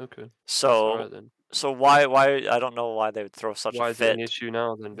 Oh right, okay. So That's all right then. So why I don't know why they would throw such Why a is it an fit. issue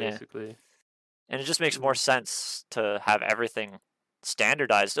now then, basically? And it just makes more sense to have everything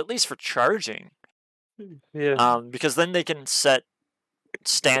standardized, at least for charging. Yeah. Because then they can set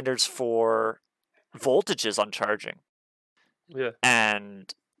standards for voltages on charging. Yeah.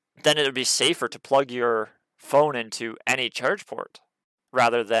 And then it would be safer to plug your phone into any charge port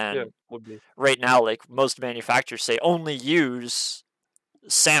rather than would be. Right now, like most manufacturers say, only use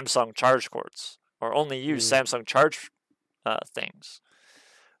Samsung charge cords or only use Samsung charge things.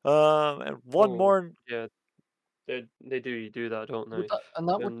 And one more. Yeah, they do that, don't they?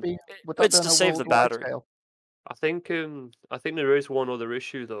 Would that It's be to on a save the worldwide battery. scale? I think there is one other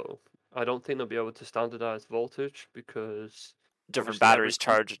issue though. I don't think they'll be able to standardize voltage because Different obviously batteries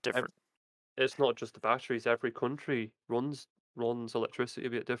charge different. It's not just the batteries. Every country runs electricity a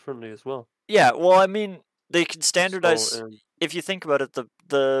bit differently as well. Yeah, well, I mean, they can standardize. If you think about it,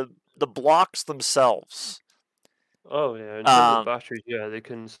 the blocks themselves. Oh yeah, in terms of batteries, yeah, they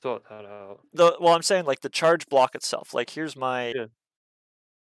can sort that out. Well, I'm saying like the charge block itself. Like here's my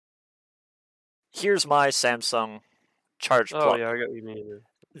Samsung charge plug. Oh yeah, I get what you mean. Yeah.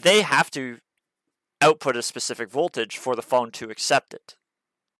 They have to output a specific voltage for the phone to accept it.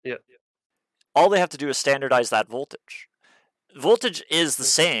 Yeah. All they have to do is standardize that voltage. Voltage is the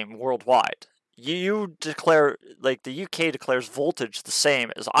same worldwide. You declare, like the UK declares voltage the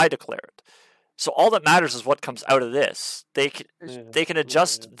same as I declare it. So all that matters is what comes out of this. They can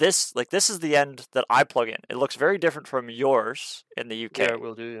adjust this. Like this is the end that I plug in. It looks very different from yours in the UK. Yeah, it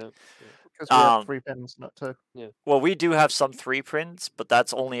will do. Yeah. Because we have 3 pins, not 2. Yeah. Well, we do have some 3 pins, but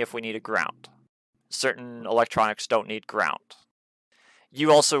that's only if we need a ground. Certain electronics don't need ground.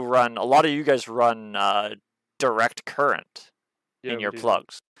 You also run. A lot of you guys run direct current in your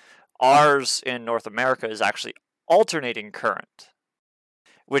plugs. Ours in North America is actually alternating current,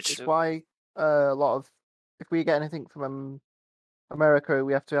 which is why a lot of, if we get anything from America,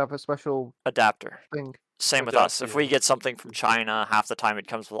 we have to have a special adapter thing. Same with us. If we get something from China, half the time it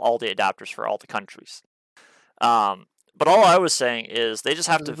comes with all the adapters for all the countries. But all I was saying is they just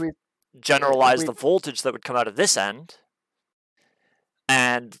have to generalize the voltage that would come out of this end,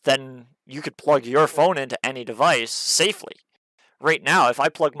 and then you could plug your phone into any device safely. Right now, if I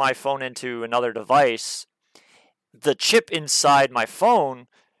plug my phone into another device, the chip inside my phone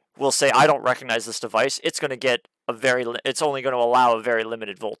will say, I don't recognize this device. It's going to get it's only going to allow a very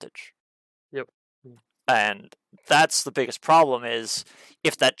limited voltage. Yep. And that's the biggest problem is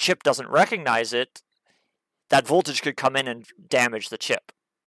if that chip doesn't recognize it, that voltage could come in and damage the chip.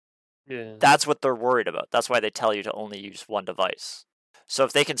 Yeah. That's what they're worried about. That's why they tell you to only use one device. So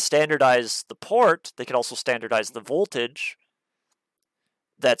if they can standardize the port, they can also standardize the voltage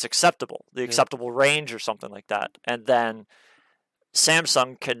that's acceptable, the acceptable range or something like that. And then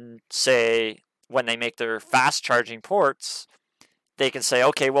Samsung can say, when they make their fast charging ports, they can say,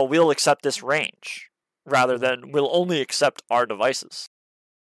 okay, well, we'll accept this range rather than we'll only accept our devices.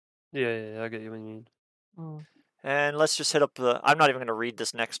 Yeah, I get you what you mean. And let's just hit up I'm not even going to read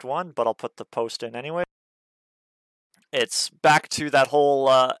this next one, but I'll put the post in anyway. It's back to that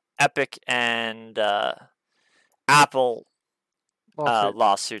whole Epic and Apple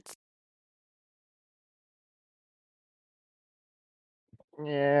lawsuit.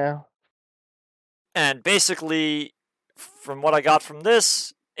 Yeah. And basically, from what I got from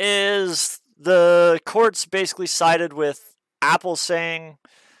this, is the courts basically sided with Apple saying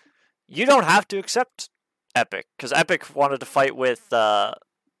you don't have to accept Epic, because Epic wanted to fight with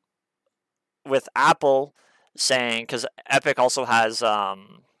Apple, saying, because Epic also has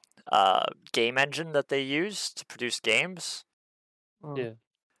game engine that they use to produce games, Yeah.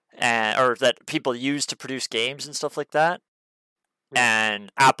 or that people use to produce games and stuff like that. Yeah.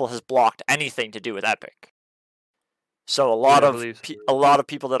 And Apple has blocked anything to do with Epic. So a Yeah, lot I of believe so. a lot of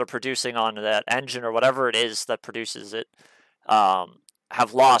people that are producing on that engine or whatever it is that produces it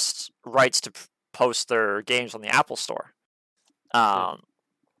have lost rights to post their games on the Apple Store.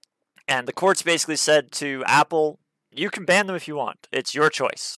 And the courts basically said to Apple, you can ban them if you want. It's your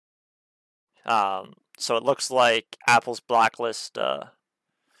choice. So it looks like Apple's blacklist for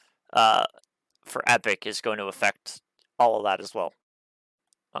Epic is going to affect all of that as well.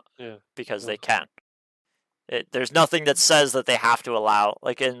 Because they can. There's nothing that says that they have to allow,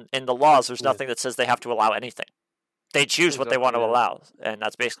 like in the laws, there's nothing that says they have to allow anything. They choose what they want to allow, and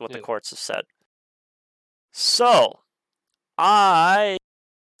that's basically what the courts have said. So, I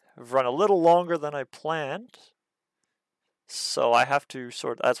have run a little longer than I planned, so I have to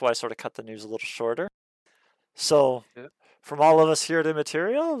that's why I sort of cut the news a little shorter. So, from all of us here at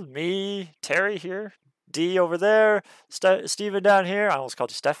Immaterial, me, Terry here, D over there, Steven down here, I almost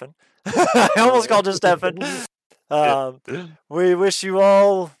called you Stefan. I almost called you Stefan. We wish you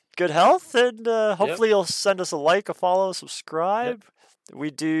all good health, and hopefully you'll send us a like, a follow, subscribe. We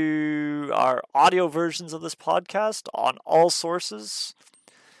do our audio versions of this podcast on all sources,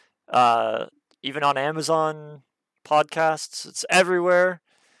 even on Amazon podcasts. It's everywhere.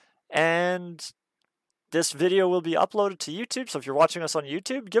 And this video will be uploaded to YouTube, so if you're watching us on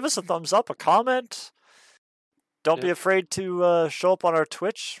YouTube, give us a thumbs up, a comment. Don't be afraid to show up on our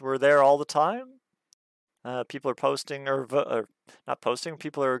Twitch. We're there all the time. People are posting, or not posting,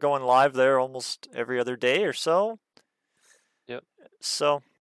 people are going live there almost every other day or so. So,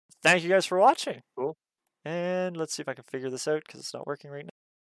 thank you guys for watching. Cool. And let's see if I can figure this out, because it's not working right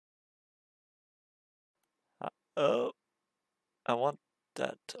now. I want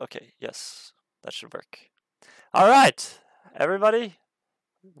that. Okay, yes, that should work. All right, everybody,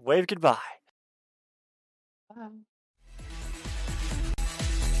 wave goodbye. Bye.